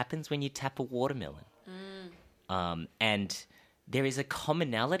happens when you tap a watermelon. And there is a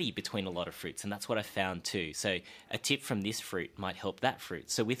commonality between a lot of fruits, and that's what I found too. So a tip from this fruit might help that fruit.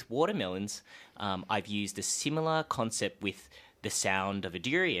 So with watermelons, I've used a similar concept with the sound of a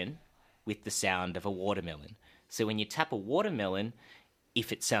durian with the sound of a watermelon. So when you tap a watermelon,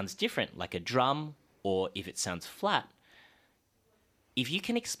 if it sounds different, like a drum, or if it sounds flat, if you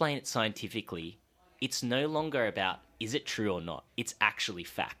can explain it scientifically, it's no longer about is it true or not. It's actually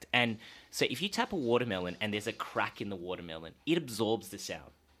fact. And so if you tap a watermelon and there's a crack in the watermelon, it absorbs the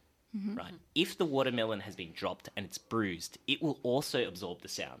sound, right? If the watermelon has been dropped and it's bruised, it will also absorb the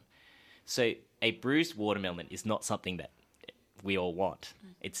sound. So a bruised watermelon is not something that we all want.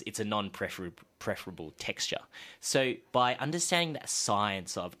 It's a non-preferable texture. So by understanding that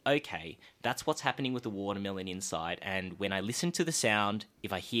science of, okay, that's what's happening with the watermelon inside, and when I listen to the sound,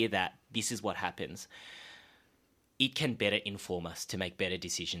 if I hear that, this is what happens, it can better inform us to make better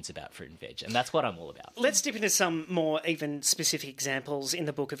decisions about fruit and veg. And that's what I'm all about. Let's dip into some more even specific examples in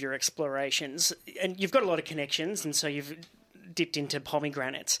the book of your explorations. And you've got a lot of connections, and so you've dipped into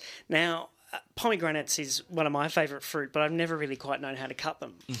pomegranates. Now, pomegranates is one of my favourite fruit, but I've never really quite known how to cut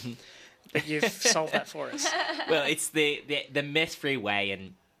them. But you've solved that for us. Well, it's the mess-free way.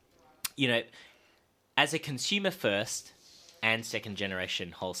 And, as a consumer first and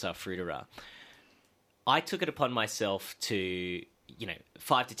second-generation wholesale fruiterer, I took it upon myself to,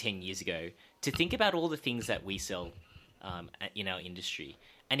 5 to 10 years ago, to think about all the things that we sell in our industry.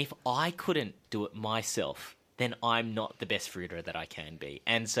 And if I couldn't do it myself, then I'm not the best fruiterer that I can be.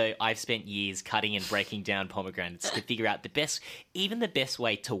 And so I've spent years cutting and breaking down pomegranates to figure out the best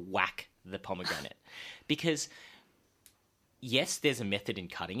way to whack the pomegranate. Because, yes, there's a method in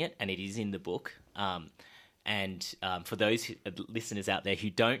cutting it, and it is in the book. And for those listeners out there who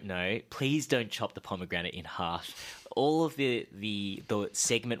don't know, please don't chop the pomegranate in half. All of the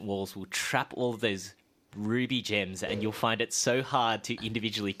segment walls will trap all of those ruby gems, and you'll find it so hard to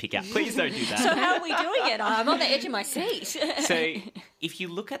individually pick out. Please don't do that. So how are we doing it? I'm on the edge of my seat. So if you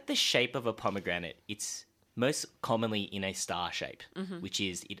look at the shape of a pomegranate, it's most commonly in a star shape, which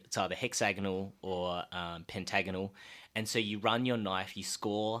is it's either hexagonal or pentagonal. And so you run your knife, you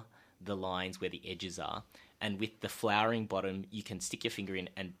score the lines where the edges are, and with the flowering bottom, you can stick your finger in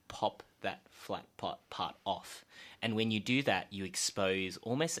and pop that flat part off. And when you do that, you expose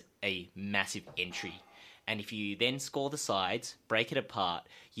almost a massive entry. And if you then score the sides, break it apart,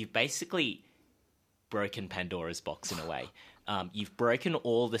 you've basically broken Pandora's box in a way. You've broken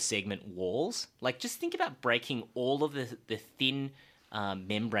all the segment walls. Like, just think about breaking all of the thin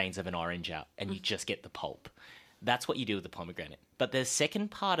membranes of an orange out, and you just get the pulp. That's what you do with the pomegranate. But the second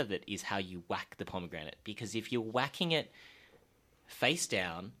part of it is how you whack the pomegranate. Because if you're whacking it face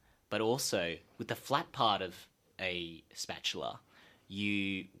down, but also with the flat part of a spatula,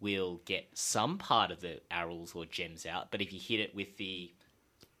 you will get some part of the arils or gems out. But if you hit it with the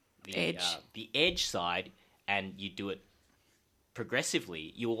edge side and you do it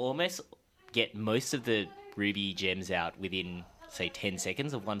progressively, you'll almost get most of the ruby gems out within, say, 10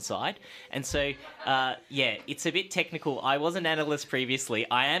 seconds of one side. And so, it's a bit technical. I was an analyst previously.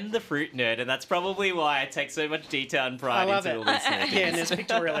 I am the fruit nerd, and that's probably why I take so much detail and pride into all these things. Yeah, and there's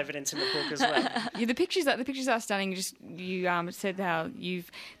pictorial evidence in the book as well. Yeah, the pictures are stunning. You said how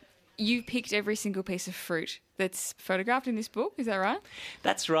you've picked every single piece of fruit that's photographed in this book. Is that right?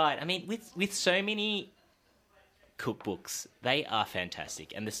 That's right. I mean, with so many cookbooks, they are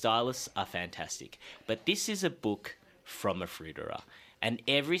fantastic, and the stylists are fantastic. But this is a book from a fruiterer. And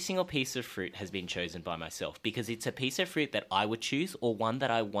every single piece of fruit has been chosen by myself because it's a piece of fruit that I would choose or one that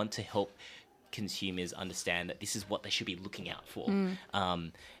I want to help consumers understand that this is what they should be looking out for.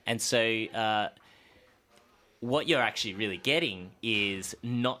 And so what you're actually really getting is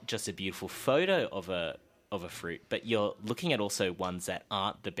not just a beautiful photo of a fruit, but you're looking at also ones that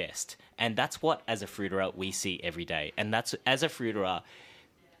aren't the best. And that's what, as a fruiterer, we see every day. And that's, as a fruiterer,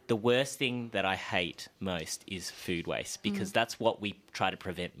 the worst thing that I hate most is food waste because that's what we try to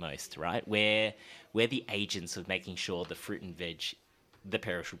prevent most, right? We're the agents of making sure the fruit and veg, the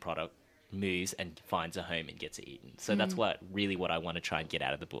perishable product, moves and finds a home and gets eaten. So that's what I want to try and get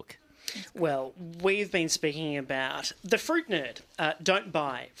out of the book. Well, we've been speaking about The Fruit Nerd. Don't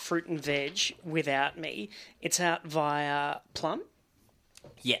buy fruit and veg without me. It's out via Plum.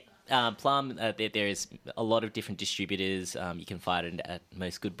 Yeah. Plum, there is a lot of different distributors. You can find it at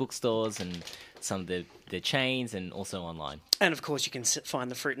most good bookstores and some of the chains and also online. And, of course, you can find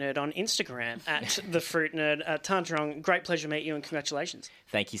The Fruit Nerd on Instagram at The Fruit Nerd. Tan Tarong, great pleasure to meet you and congratulations.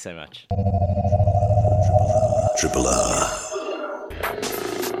 Thank you so much. Triple R.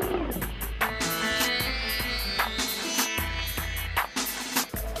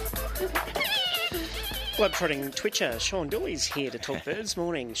 Globetrotting Twitcher, Sean Dooley's here to talk birds.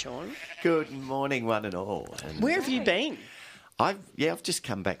 Morning, Sean. Good morning, one and all. And where have you been? I've just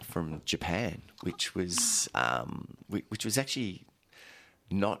come back from Japan, which was actually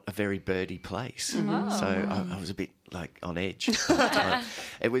not a very birdy place. Oh. So I was a bit like on edge.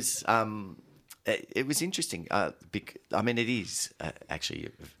 It was interesting. It is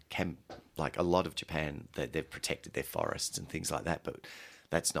actually like a lot of Japan. They've protected their forests and things like that, but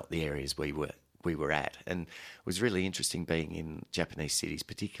that's not the areas we were at. And it was really interesting being in Japanese cities,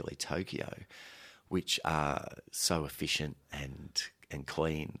 particularly Tokyo, which are so efficient and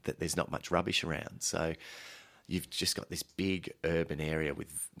clean that there's not much rubbish around. So you've just got this big urban area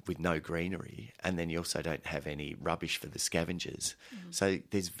with no greenery, and then you also don't have any rubbish for the scavengers. So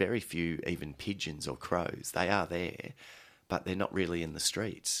there's very few even pigeons or crows. They are there, but they're not really in the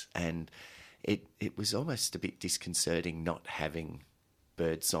streets. And it was almost a bit disconcerting not having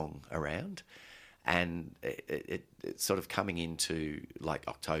birdsong around. And it sort of coming into like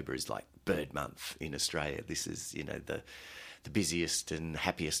October is like bird month in Australia. This is, the busiest and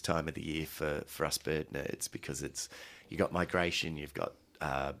happiest time of the year for us bird nerds because you got migration, you've got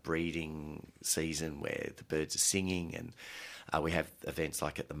breeding season where the birds are singing, and we have events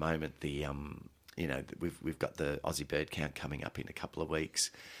like at the moment we've got the Aussie bird count coming up in a couple of weeks,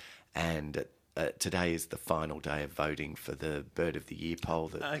 and today is the final day of voting for the Bird of the Year poll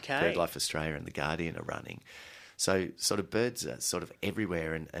that BirdLife Australia and The Guardian are running. So sort of birds are sort of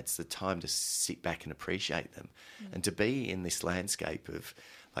everywhere, and it's the time to sit back and appreciate them. And to be in this landscape of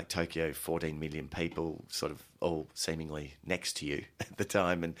like Tokyo, 14 million people sort of all seemingly next to you at the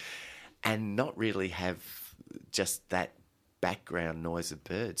time, and not really have just that background noise of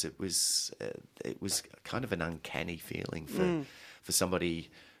birds. It was kind of an uncanny feeling for somebody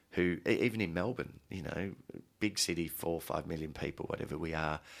who, even in Melbourne, big city, 4 or 5 million people, whatever we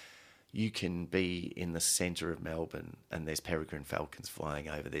are, you can be in the centre of Melbourne and there's peregrine falcons flying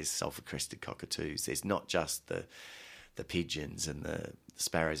over, there's sulphur-crested cockatoos, there's not just the pigeons and the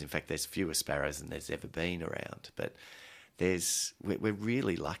sparrows. In fact, there's fewer sparrows than there's ever been around. But we're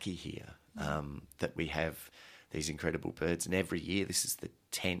really lucky here that we have these incredible birds. And every year, this is the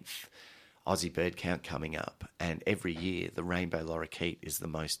 10th Aussie bird count coming up, and every year the rainbow lorikeet is the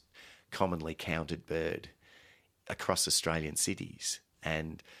most commonly counted bird across Australian cities,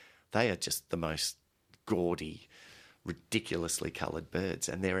 and they are just the most gaudy, ridiculously coloured birds,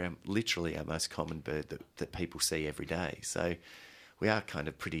 and they're literally our most common bird that people see every day. So we are kind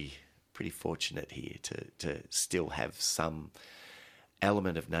of pretty fortunate here to still have some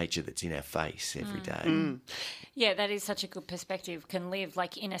element of nature that's in our face every day. Yeah, that is such a good perspective. Can live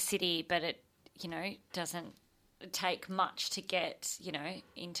like in a city, but it, doesn't take much to get,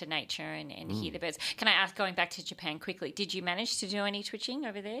 into nature and hear the birds. Can I ask, going back to Japan quickly, did you manage to do any twitching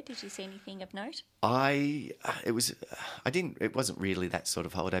over there? Did you see anything of note? It wasn't really that sort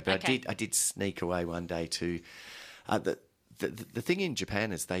of holiday, but Okay. I did sneak away one day to the thing in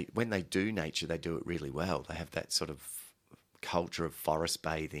Japan is when they do nature, they do it really well. They have that sort of culture of forest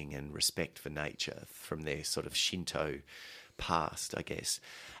bathing and respect for nature from their sort of Shinto past, I guess.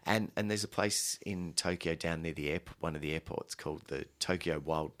 And there's a place in Tokyo down near the one of the airports called the Tokyo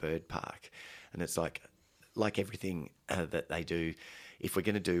Wild Bird Park, and it's like everything that they do. If we're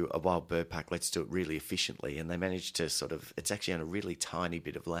going to do a wild bird park, let's do it really efficiently. And they managed to it's actually on a really tiny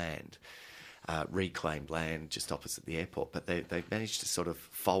bit of land, reclaimed land just opposite the airport, but they've managed to sort of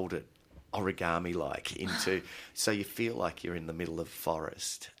fold it origami-like into, so you feel like you're in the middle of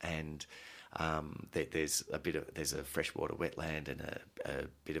forest, and there's a freshwater wetland and a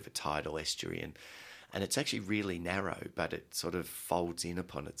bit of a tidal estuary, and it's actually really narrow, but it sort of folds in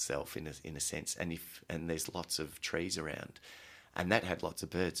upon itself in a sense, and there's lots of trees around, and that had lots of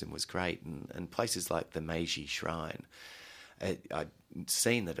birds and was great, and places like the Meiji Shrine. I'd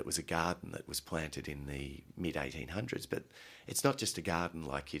seen that it was a garden that was planted in the mid-1800s, but it's not just a garden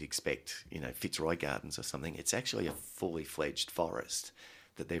like you'd expect, Fitzroy Gardens or something. It's actually a fully fledged forest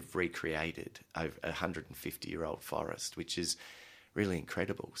that they've recreated, a 150-year-old forest, which is really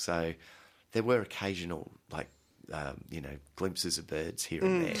incredible. So there were occasional, glimpses of birds here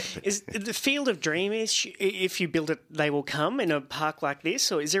and there. But Is the Field of Dream, if you build it, they will come in a park like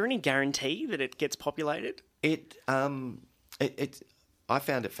this, or is there any guarantee that it gets populated? I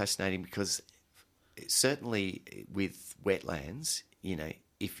found it fascinating because certainly with wetlands,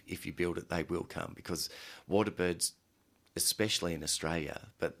 if you build it, they will come, because water birds, especially in Australia,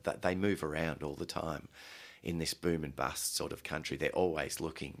 but they move around all the time in this boom and bust sort of country. They're always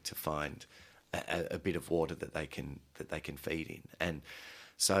looking to find a bit of water that they can feed in, and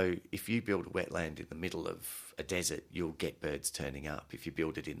so if you build a wetland in the middle of a desert, you'll get birds turning up. If you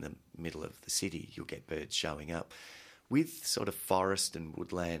build it in the middle of the city, you'll get birds showing up. With sort of forest and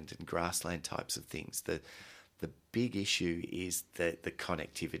woodland and grassland types of things, the big issue is the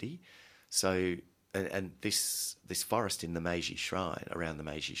connectivity. So, and this forest in the Meiji Shrine, around the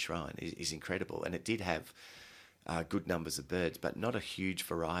Meiji Shrine, is incredible, and it did have good numbers of birds, but not a huge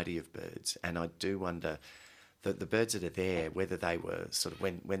variety of birds. And I do wonder that the birds that are there, whether they were sort of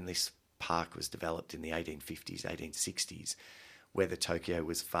when this park was developed in the 1850s, 1860s, whether Tokyo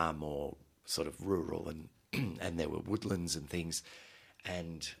was far more sort of rural and there were woodlands and things,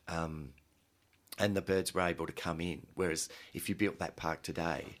 and the birds were able to come in. Whereas if you built that park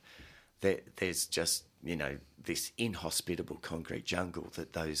today, there's just this inhospitable concrete jungle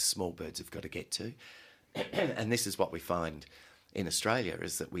that those small birds have got to get to. And this is what we find in Australia,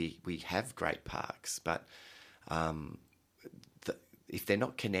 is that we have great parks, but if they're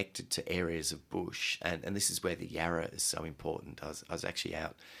not connected to areas of bush, and this is where the Yarra is so important. I was actually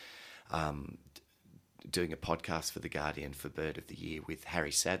out doing a podcast for The Guardian for Bird of the Year with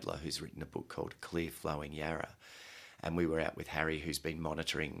Harry Sadler, who's written a book called Clear Flowing Yarra. And we were out with Harry, who's been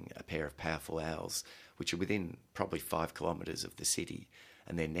monitoring a pair of powerful owls, which are within probably 5 kilometres of the city,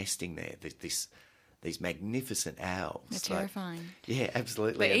 and they're nesting there. There's these magnificent owls. They're terrifying. Yeah,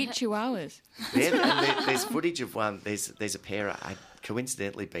 absolutely. They eat chihuahuas. Yeah, and there's footage of one. There's a pair. I'd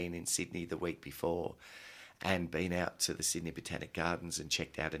coincidentally been in Sydney the week before, and been out to the Sydney Botanic Gardens and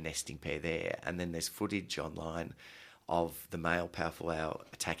checked out a nesting pair there. And then there's footage online of the male powerful owl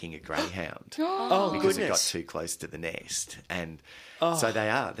attacking a greyhound because it got too close to the nest. And so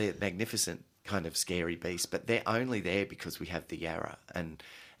they're magnificent, kind of scary beasts, but they're only there because we have the Yarra and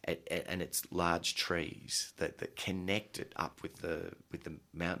it's large trees that connect it up with the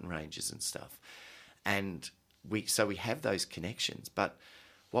mountain ranges and stuff. And we have those connections, but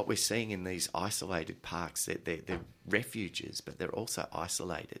what we're seeing in these isolated parks, they're refuges, but they're also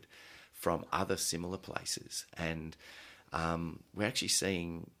isolated from other similar places. And we're actually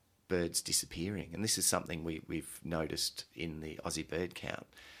seeing birds disappearing. And this is something we've noticed in the Aussie bird count,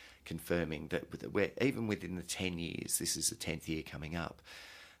 confirming that we're, even within the 10 years, this is the 10th year coming up,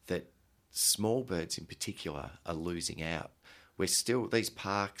 that small birds in particular are losing out. We're still, these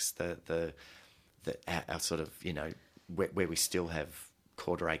parks, our sort of, where we still have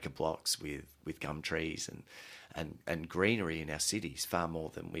quarter-acre blocks with gum trees and greenery in our cities, far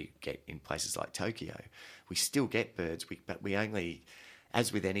more than we get in places like Tokyo. We still get birds, but we only,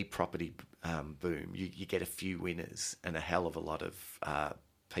 as with any property boom, you get a few winners and a hell of a lot of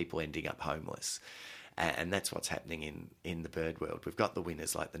people ending up homeless. And that's what's happening in the bird world. We've got the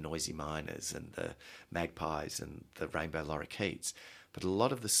winners like the noisy miners and the magpies and the rainbow lorikeets, but a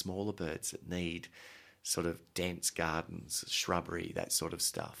lot of the smaller birds that need sort of dense gardens, shrubbery, that sort of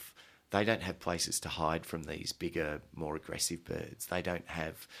stuff, they don't have places to hide from these bigger, more aggressive birds. They don't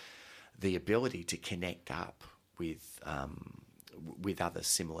have the ability to connect up with other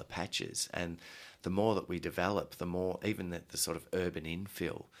similar patches. And the more that we develop, the more, even the sort of urban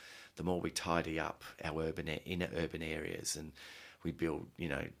infill, the more we tidy up our inner urban areas, and we build,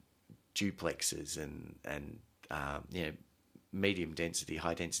 duplexes and medium density,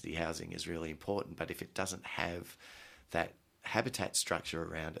 high density housing is really important. But if it doesn't have that habitat structure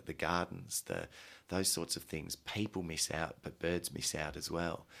around it, the gardens, those sorts of things, people miss out, but birds miss out as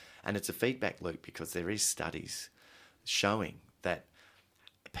well. And it's a feedback loop, because there is studies showing that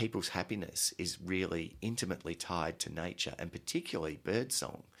people's happiness is really intimately tied to nature, and particularly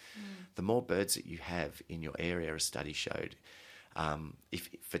birdsong. The more birds that you have in your area, a study showed, if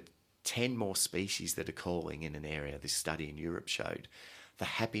for 10 more species that are calling in an area, this study in Europe showed, the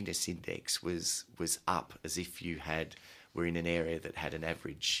happiness index was up as if you were in an area that had an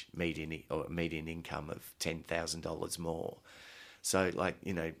average median income of $10,000 more. So, like,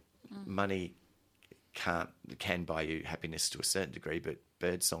 you know, money can buy you happiness to a certain degree, but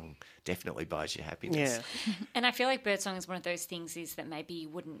birdsong definitely buys you happiness. Yeah. And I feel like birdsong is one of those things is that maybe you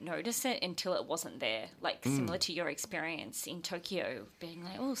wouldn't notice it until it wasn't there. Like similar to your experience in Tokyo, being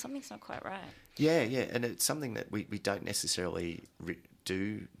like, oh, something's not quite right. Yeah, and it's something that we don't necessarily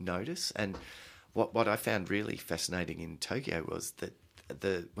do notice. And what I found really fascinating in Tokyo was that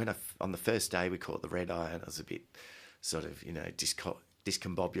on the first day we caught the red eye, and I was a bit sort of, you know,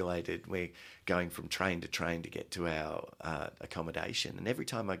 discombobulated. We're going from train to get to our accommodation, and every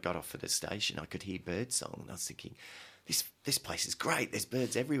time I got off at a station I could hear birdsong, and I was thinking, this place is great, there's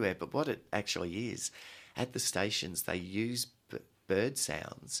birds everywhere. But what it actually is, at the stations they use bird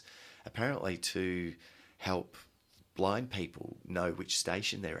sounds apparently to help blind people know which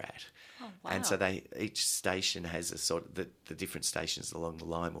station they're at. Oh, wow. And so each station has a sort of, the different stations along the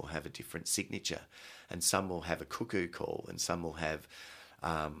line will have a different signature, and some will have a cuckoo call, and some will have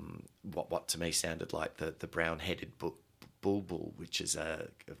what to me sounded like the brown-headed bulbul, which is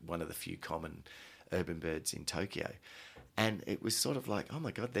one of the few common urban birds in Tokyo. And it was sort of like, oh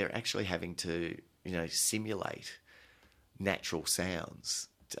my God, they're actually having to, you know, simulate natural sounds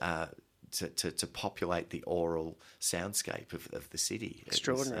to populate the oral soundscape of the city.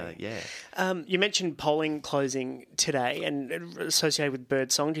 Extraordinary. Yeah. You mentioned polling closing today and associated with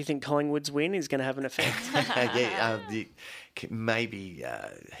birdsong. Do you think Collingwood's win is going to have an effect? Maybe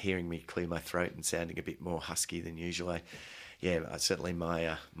hearing me clear my throat and sounding a bit more husky than usual. Certainly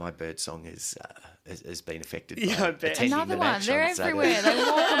my birdsong has been affected by attending Another the one. match They're on everywhere. Saturday.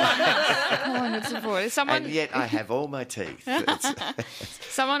 They walk among Collingwood supporters. And yet I have all my teeth.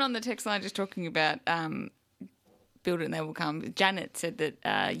 Someone on the text line just talking about Build It and They Will Come. Janet said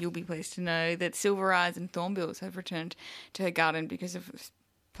that you'll be pleased to know that silver eyes and thornbills have returned to her garden because of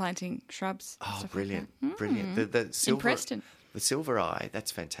planting shrubs. Oh, brilliant. Brilliant. In Preston. The silver eye, that's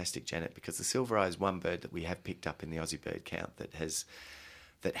fantastic, Janet, because the silver eye is one bird that we have picked up in the Aussie bird count that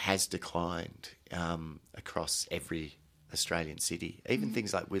has declined across every Australian city. Even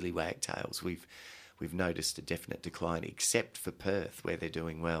things like willy wagtails, we've noticed a definite decline, except for Perth, where they're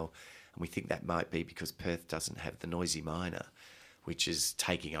doing well. And we think that might be because Perth doesn't have the noisy miner, which is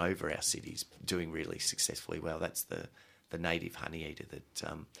taking over our cities, doing really successfully well. That's the native honeyeater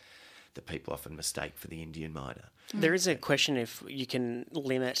that people often mistake for the Indian miner. There is a question if you can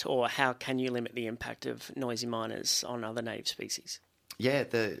limit, or how can you limit the impact of noisy miners on other native species? Yeah,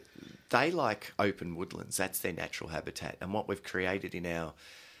 they like open woodlands. That's their natural habitat. And what we've created in our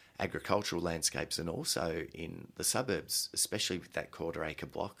agricultural landscapes and also in the suburbs, especially with that quarter-acre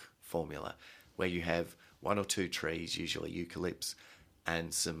block formula, where you have one or two trees, usually eucalypts,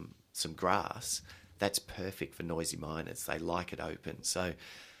 and some grass, that's perfect for noisy miners. They like it open. So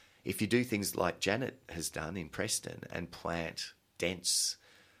if you do things like Janet has done in Preston and plant dense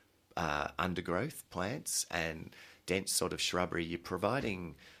undergrowth plants and dense sort of shrubbery, you're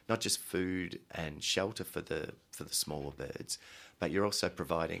providing not just food and shelter for the smaller birds, but you're also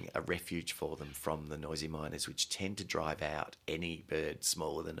providing a refuge for them from the noisy miners, which tend to drive out any bird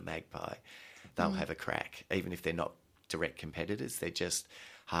smaller than a magpie. They'll have a crack, even if they're not direct competitors. They're just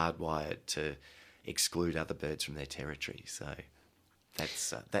hardwired to exclude other birds from their territory. So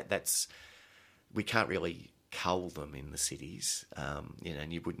that's we can't really cull them in the cities,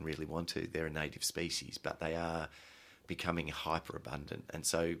 and you wouldn't really want to. They're a native species, but they are becoming hyper abundant, and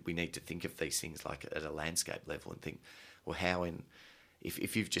so we need to think of these things like at a landscape level and think, well,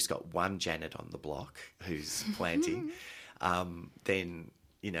 if you've just got one Janet on the block who's planting, then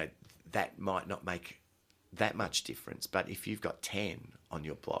that might not make that much difference. But if you've got 10 on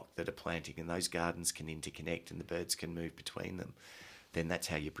your block that are planting and those gardens can interconnect and the birds can move between them, then that's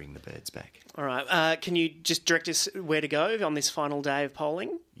how you bring the birds back. All right. Can you just direct us where to go on this final day of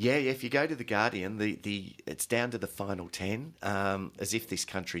polling? Yeah. If you go to The Guardian, it's down to the final 10, as if this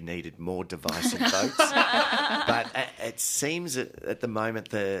country needed more divisive votes. But it seems at the moment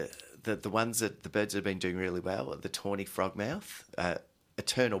the ones that the birds that have been doing really well are the tawny frogmouth,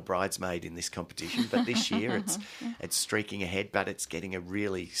 eternal bridesmaid in this competition, but this year it's streaking ahead, but it's getting a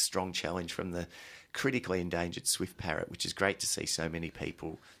really strong challenge from the critically endangered swift parrot, which is great to see so many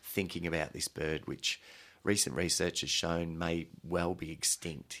people thinking about this bird, which recent research has shown may well be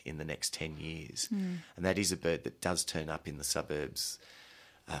extinct in the next 10 years. And that is a bird that does turn up in the suburbs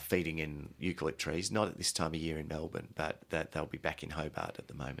feeding in eucalypt trees. Not at this time of year in Melbourne, but that they'll be back in Hobart at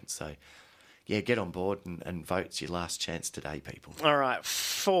the moment. So, yeah, get on board and vote. It's your last chance today, people. All right,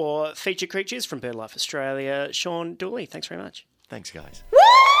 for Feature Creatures from BirdLife Australia, Sean Dooley, thanks very much. Thanks, guys.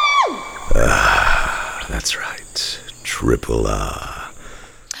 That's right. Triple R.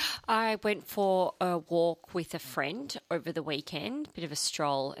 I went for a walk with a friend over the weekend, bit of a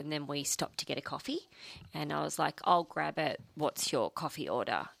stroll, and then we stopped to get a coffee. And I was like, I'll grab it. What's your coffee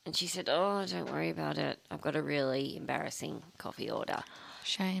order? And she said, oh, don't worry about it. I've got a really embarrassing coffee order.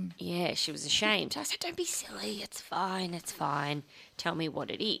 Shame. Yeah, she was ashamed. I said, don't be silly. It's fine. It's fine. Tell me what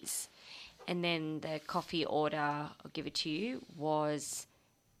it is. And then the coffee order, I'll give it to you, was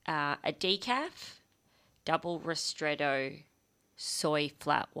a decaf, double ristretto, soy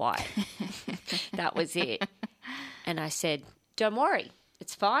flat white. That was it. And I said, don't worry.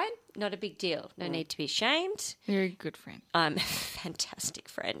 It's fine. Not a big deal. No need to be ashamed. You're a good friend. I'm a fantastic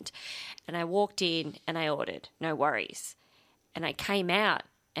friend. And I walked in and I ordered. No worries. And I came out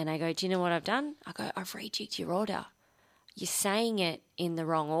and I go, do you know what I've done? I go, I've rejigged your order. You're saying it in the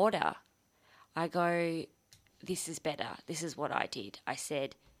wrong order. I go, this is better. This is what I did. I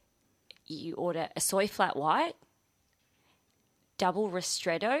said, you order a soy flat white, double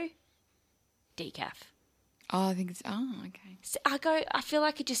ristretto, decaf. Oh, I think it's... Oh, okay. So I go, I feel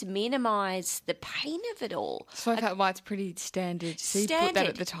like it just minimised the pain of it all. Soy flat white's pretty standard. So you put that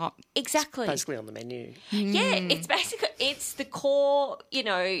at the top. Exactly. Basically on the menu. Yeah, it's basically, it's the core,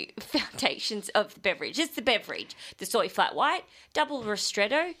 foundations of the beverage. It's the beverage. The soy flat white, double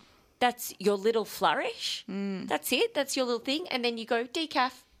ristretto, that's your little flourish. That's it. That's your little thing. And then you go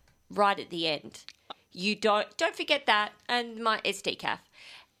decaf right at the end. You don't forget that. And it's decaf.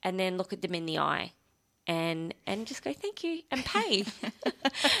 And then look at them in the eye. And just go, thank you, and pay.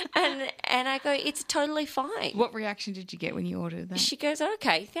 and I go, it's totally fine. What reaction did you get when you ordered that? She goes,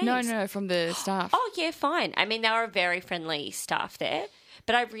 okay, thanks. No, from the staff. Oh, yeah, fine. I mean, they were a very friendly staff there,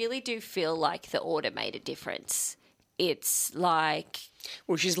 but I really do feel like the order made a difference. It's like...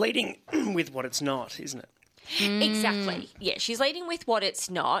 Well, she's leading with what it's not, isn't it? Exactly. Yeah, she's leading with what it's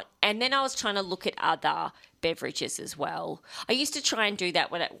not. And then I was trying to look at other beverages as well. I used to try and do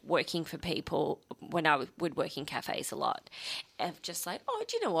that working for people when I would work in cafes a lot. And just like, oh,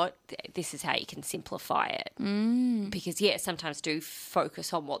 do you know what? This is how you can simplify it. Because, yeah, sometimes do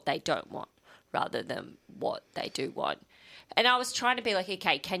focus on what they don't want rather than what they do want. And I was trying to be like,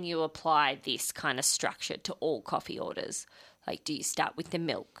 okay, can you apply this kind of structure to all coffee orders? Like, do you start with the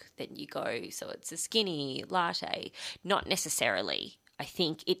milk? Then you go, so it's a skinny latte. Not necessarily. I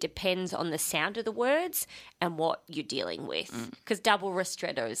think it depends on the sound of the words and what you're dealing with. Because double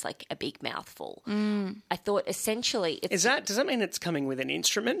ristretto is like a big mouthful. I thought essentially... Does that mean it's coming with an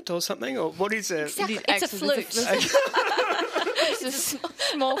instrument or something? Or what is it? Exactly. It's a flute. It's a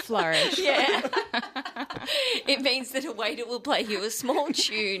small flourish. Yeah. It means that a waiter will play you a small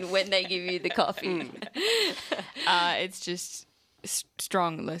tune when they give you the coffee. It's just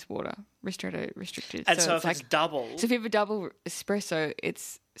strong, less water. Ristretto restricted. And so if it's double... So if you have a double espresso,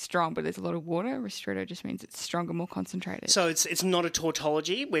 it's strong, but there's a lot of water. Ristretto just means it's stronger, more concentrated. So it's not a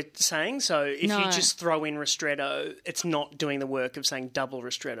tautology, we're saying? So if you just throw in ristretto, it's not doing the work of saying double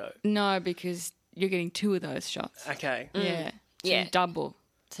ristretto? No, because you're getting two of those shots. Okay. Yeah. So Yeah. double.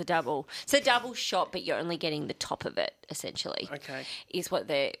 It's a double shot, but you're only getting the top of it, essentially. Okay. Is what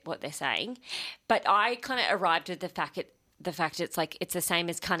they're saying. But I kind of arrived at the fact it's like it's the same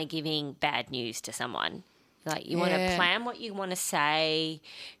as kind of giving bad news to someone. Like you want to plan what you want to say.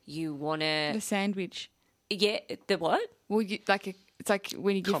 You want to... The sandwich. Yeah, the what? Well, it's like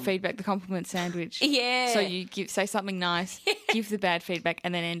when you give feedback, the compliment sandwich. Yeah. So you say something nice, give the bad feedback,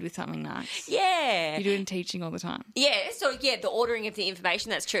 and then end with something nice. Yeah. You do it in teaching all the time. Yeah, so the ordering of the information,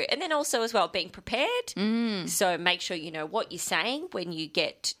 that's true. And then also as well, being prepared. So make sure you know what you're saying when you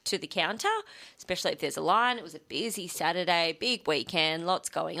get to the counter, especially if there's a line. It was a busy Saturday, big weekend, lots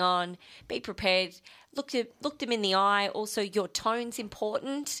going on. Be prepared. Look them in the eye. Also, your tone's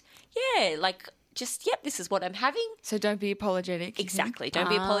important. Yeah, like... Just, this is what I'm having. So don't be apologetic. Exactly. Don't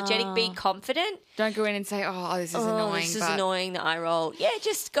be apologetic. Be confident. Don't go in and say, oh, this is annoying. This is annoying, the eye roll. Yeah,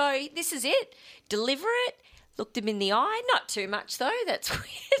 just go, this is it. Deliver it. Look them in the eye. Not too much, though. That's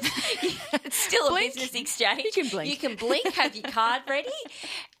weird. It's still a business exchange. You can blink. You can blink, have your card ready,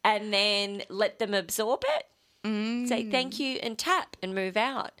 and then let them absorb it. Say thank you and tap and move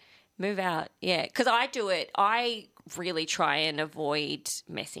out. Move out, yeah. Because I do it. I really try and avoid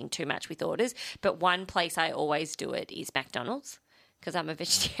messing too much with orders. But one place I always do it is McDonald's because I'm a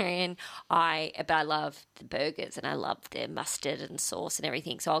vegetarian. But I love the burgers and I love their mustard and sauce and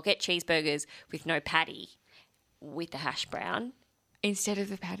everything. So I'll get cheeseburgers with no patty with the hash brown Instead of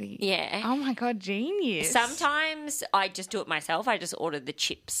the patty. Yeah. Oh my God, genius. Sometimes I just do it myself. I just order the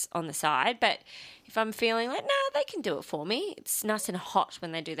chips on the side. But if I'm feeling like, no, they can do it for me. It's nice and hot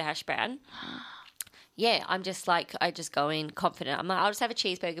when they do the hash brown. Yeah, I'm just like, I just go in confident. I'm like, I'll just have a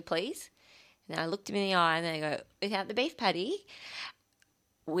cheeseburger, please. And then I looked him in the eye and they go, without the beef patty,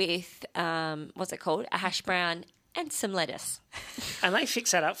 with, what's it called? A hash brown and some lettuce. And they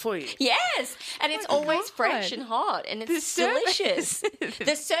fix that up for you. Yes. And it's always God. fresh and hot and it's delicious.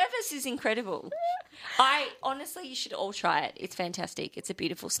 The service is incredible. Honestly, you should all try it. It's fantastic. It's a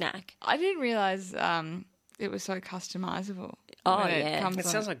beautiful snack. I didn't realise it was so customisable. Oh, when yeah. It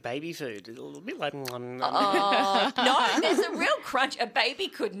sounds like baby food. A little bit like... Oh, no, there's a real crunch. A baby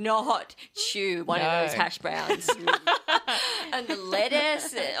could not chew one of those hash browns. And the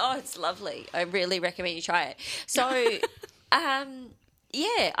lettuce, it's lovely. I really recommend you try it. So, I don't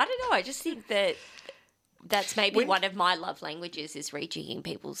know. I just think that's maybe one of my love languages is rejigging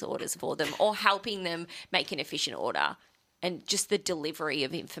people's orders for them or helping them make an efficient order. And just the delivery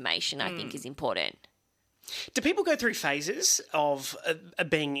of information, I think, is important. Do people go through phases of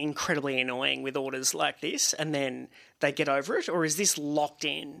being incredibly annoying with orders like this and then they get over it? Or is this locked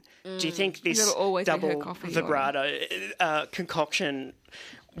in? Do you think this It'll always be her double coffee vibrato concoction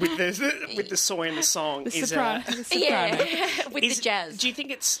with the soy and the song The is soprano. Yeah, with the jazz. Do you think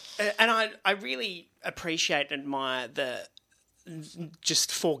it's... and I really appreciate and admire the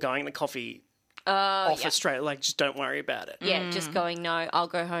just foregoing the coffee off Australia. Like, just don't worry about it. Yeah, just going, no, I'll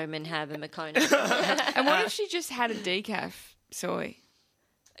go home and have a Makona. And what if she just had a decaf soy?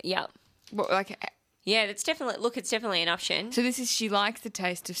 Yeah. What, like, Yeah, it's definitely an option. so she likes the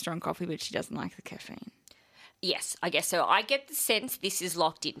taste of strong coffee, but she doesn't like the caffeine. Yes, I guess so. I get the sense this is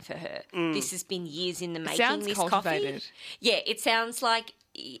locked in for her. This has been years in the making, sounds this cultivated. coffee. Yeah, it sounds like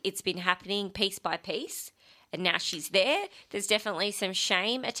it's been happening piece by piece, and now she's there. There's definitely some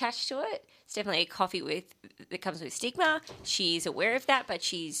shame attached to it. It's definitely a coffee that comes with stigma. She's aware of that, but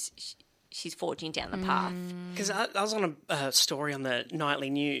she's forging down the path. Because I was on a story on the nightly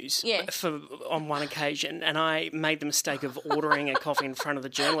news Yeah. on one occasion, and I made the mistake of ordering a coffee in front of the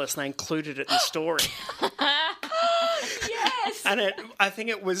journalist, and they included it in the story. Yes. And I think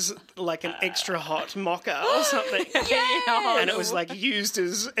it was like an extra hot mocha or something. Yes. And it was like used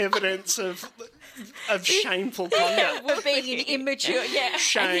as evidence of shameful conduct. We're being an immature. Yeah.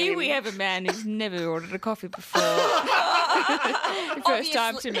 Shame. And here we have a man who's never ordered a coffee before. First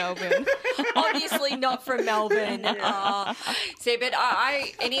time to Melbourne. Obviously not from Melbourne. But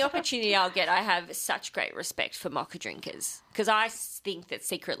any opportunity I'll get, I have such great respect for mocha drinkers because I think that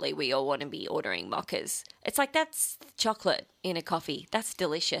secretly we all want to be ordering mochas. It's like that's chocolate in a coffee. That's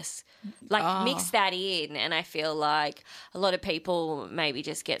delicious. Like mix that in, and I feel like a lot of people maybe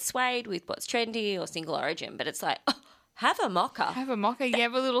just get swayed with what's trendy or single origin, but it's like, have a mocha. Have a mocha. You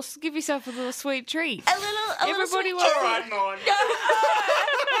have give yourself a little sweet treat. Everybody sweet wants All right, Mon.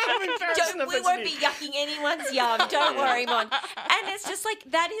 We won't be yucking anyone's yum. Don't worry, Mon. And it's just like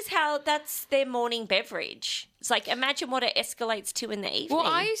that's their morning beverage. It's like imagine what it escalates to in the evening. Well,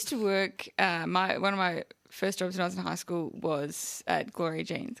 I used to work. One of my first jobs when I was in high school was at Gloria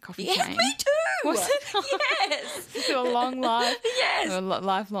Jean's coffee yes, chain. me too. Was it? Yes. A long life. Yes. A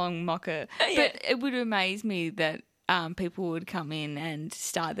lifelong mocha. Yeah. But it would amaze me that people would come in and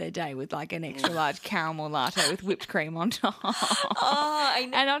start their day with like an extra large caramel latte with whipped cream on top. Oh, I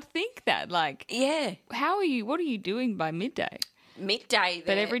know. And I'd think that, like, Yeah. what are you doing by midday? Midday.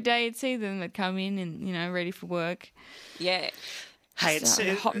 But every day you'd see them, they'd come in and, ready for work. Yeah. Hey, it's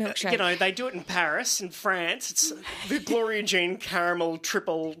a hot milkshake. they do it in Paris, in France. It's the Gloria Jean caramel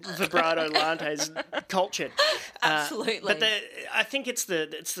triple vibrato lattes cultured. Absolutely. But I think it's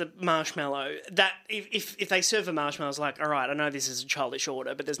the marshmallow that if they serve a marshmallow, it's like, all right, I know this is a childish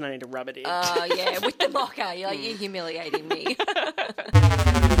order, but there's no need to rub it in. Oh yeah, with the mocha, you're like, you're humiliating me.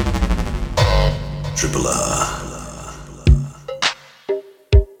 Triple R.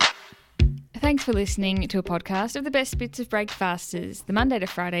 Thanks for listening to a podcast of the best bits of Breakfasters, the Monday to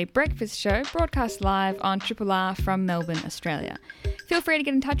Friday breakfast show broadcast live on Triple R from Melbourne, Australia. Feel free to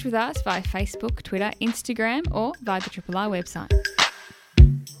get in touch with us via Facebook, Twitter, Instagram, or via the Triple R website.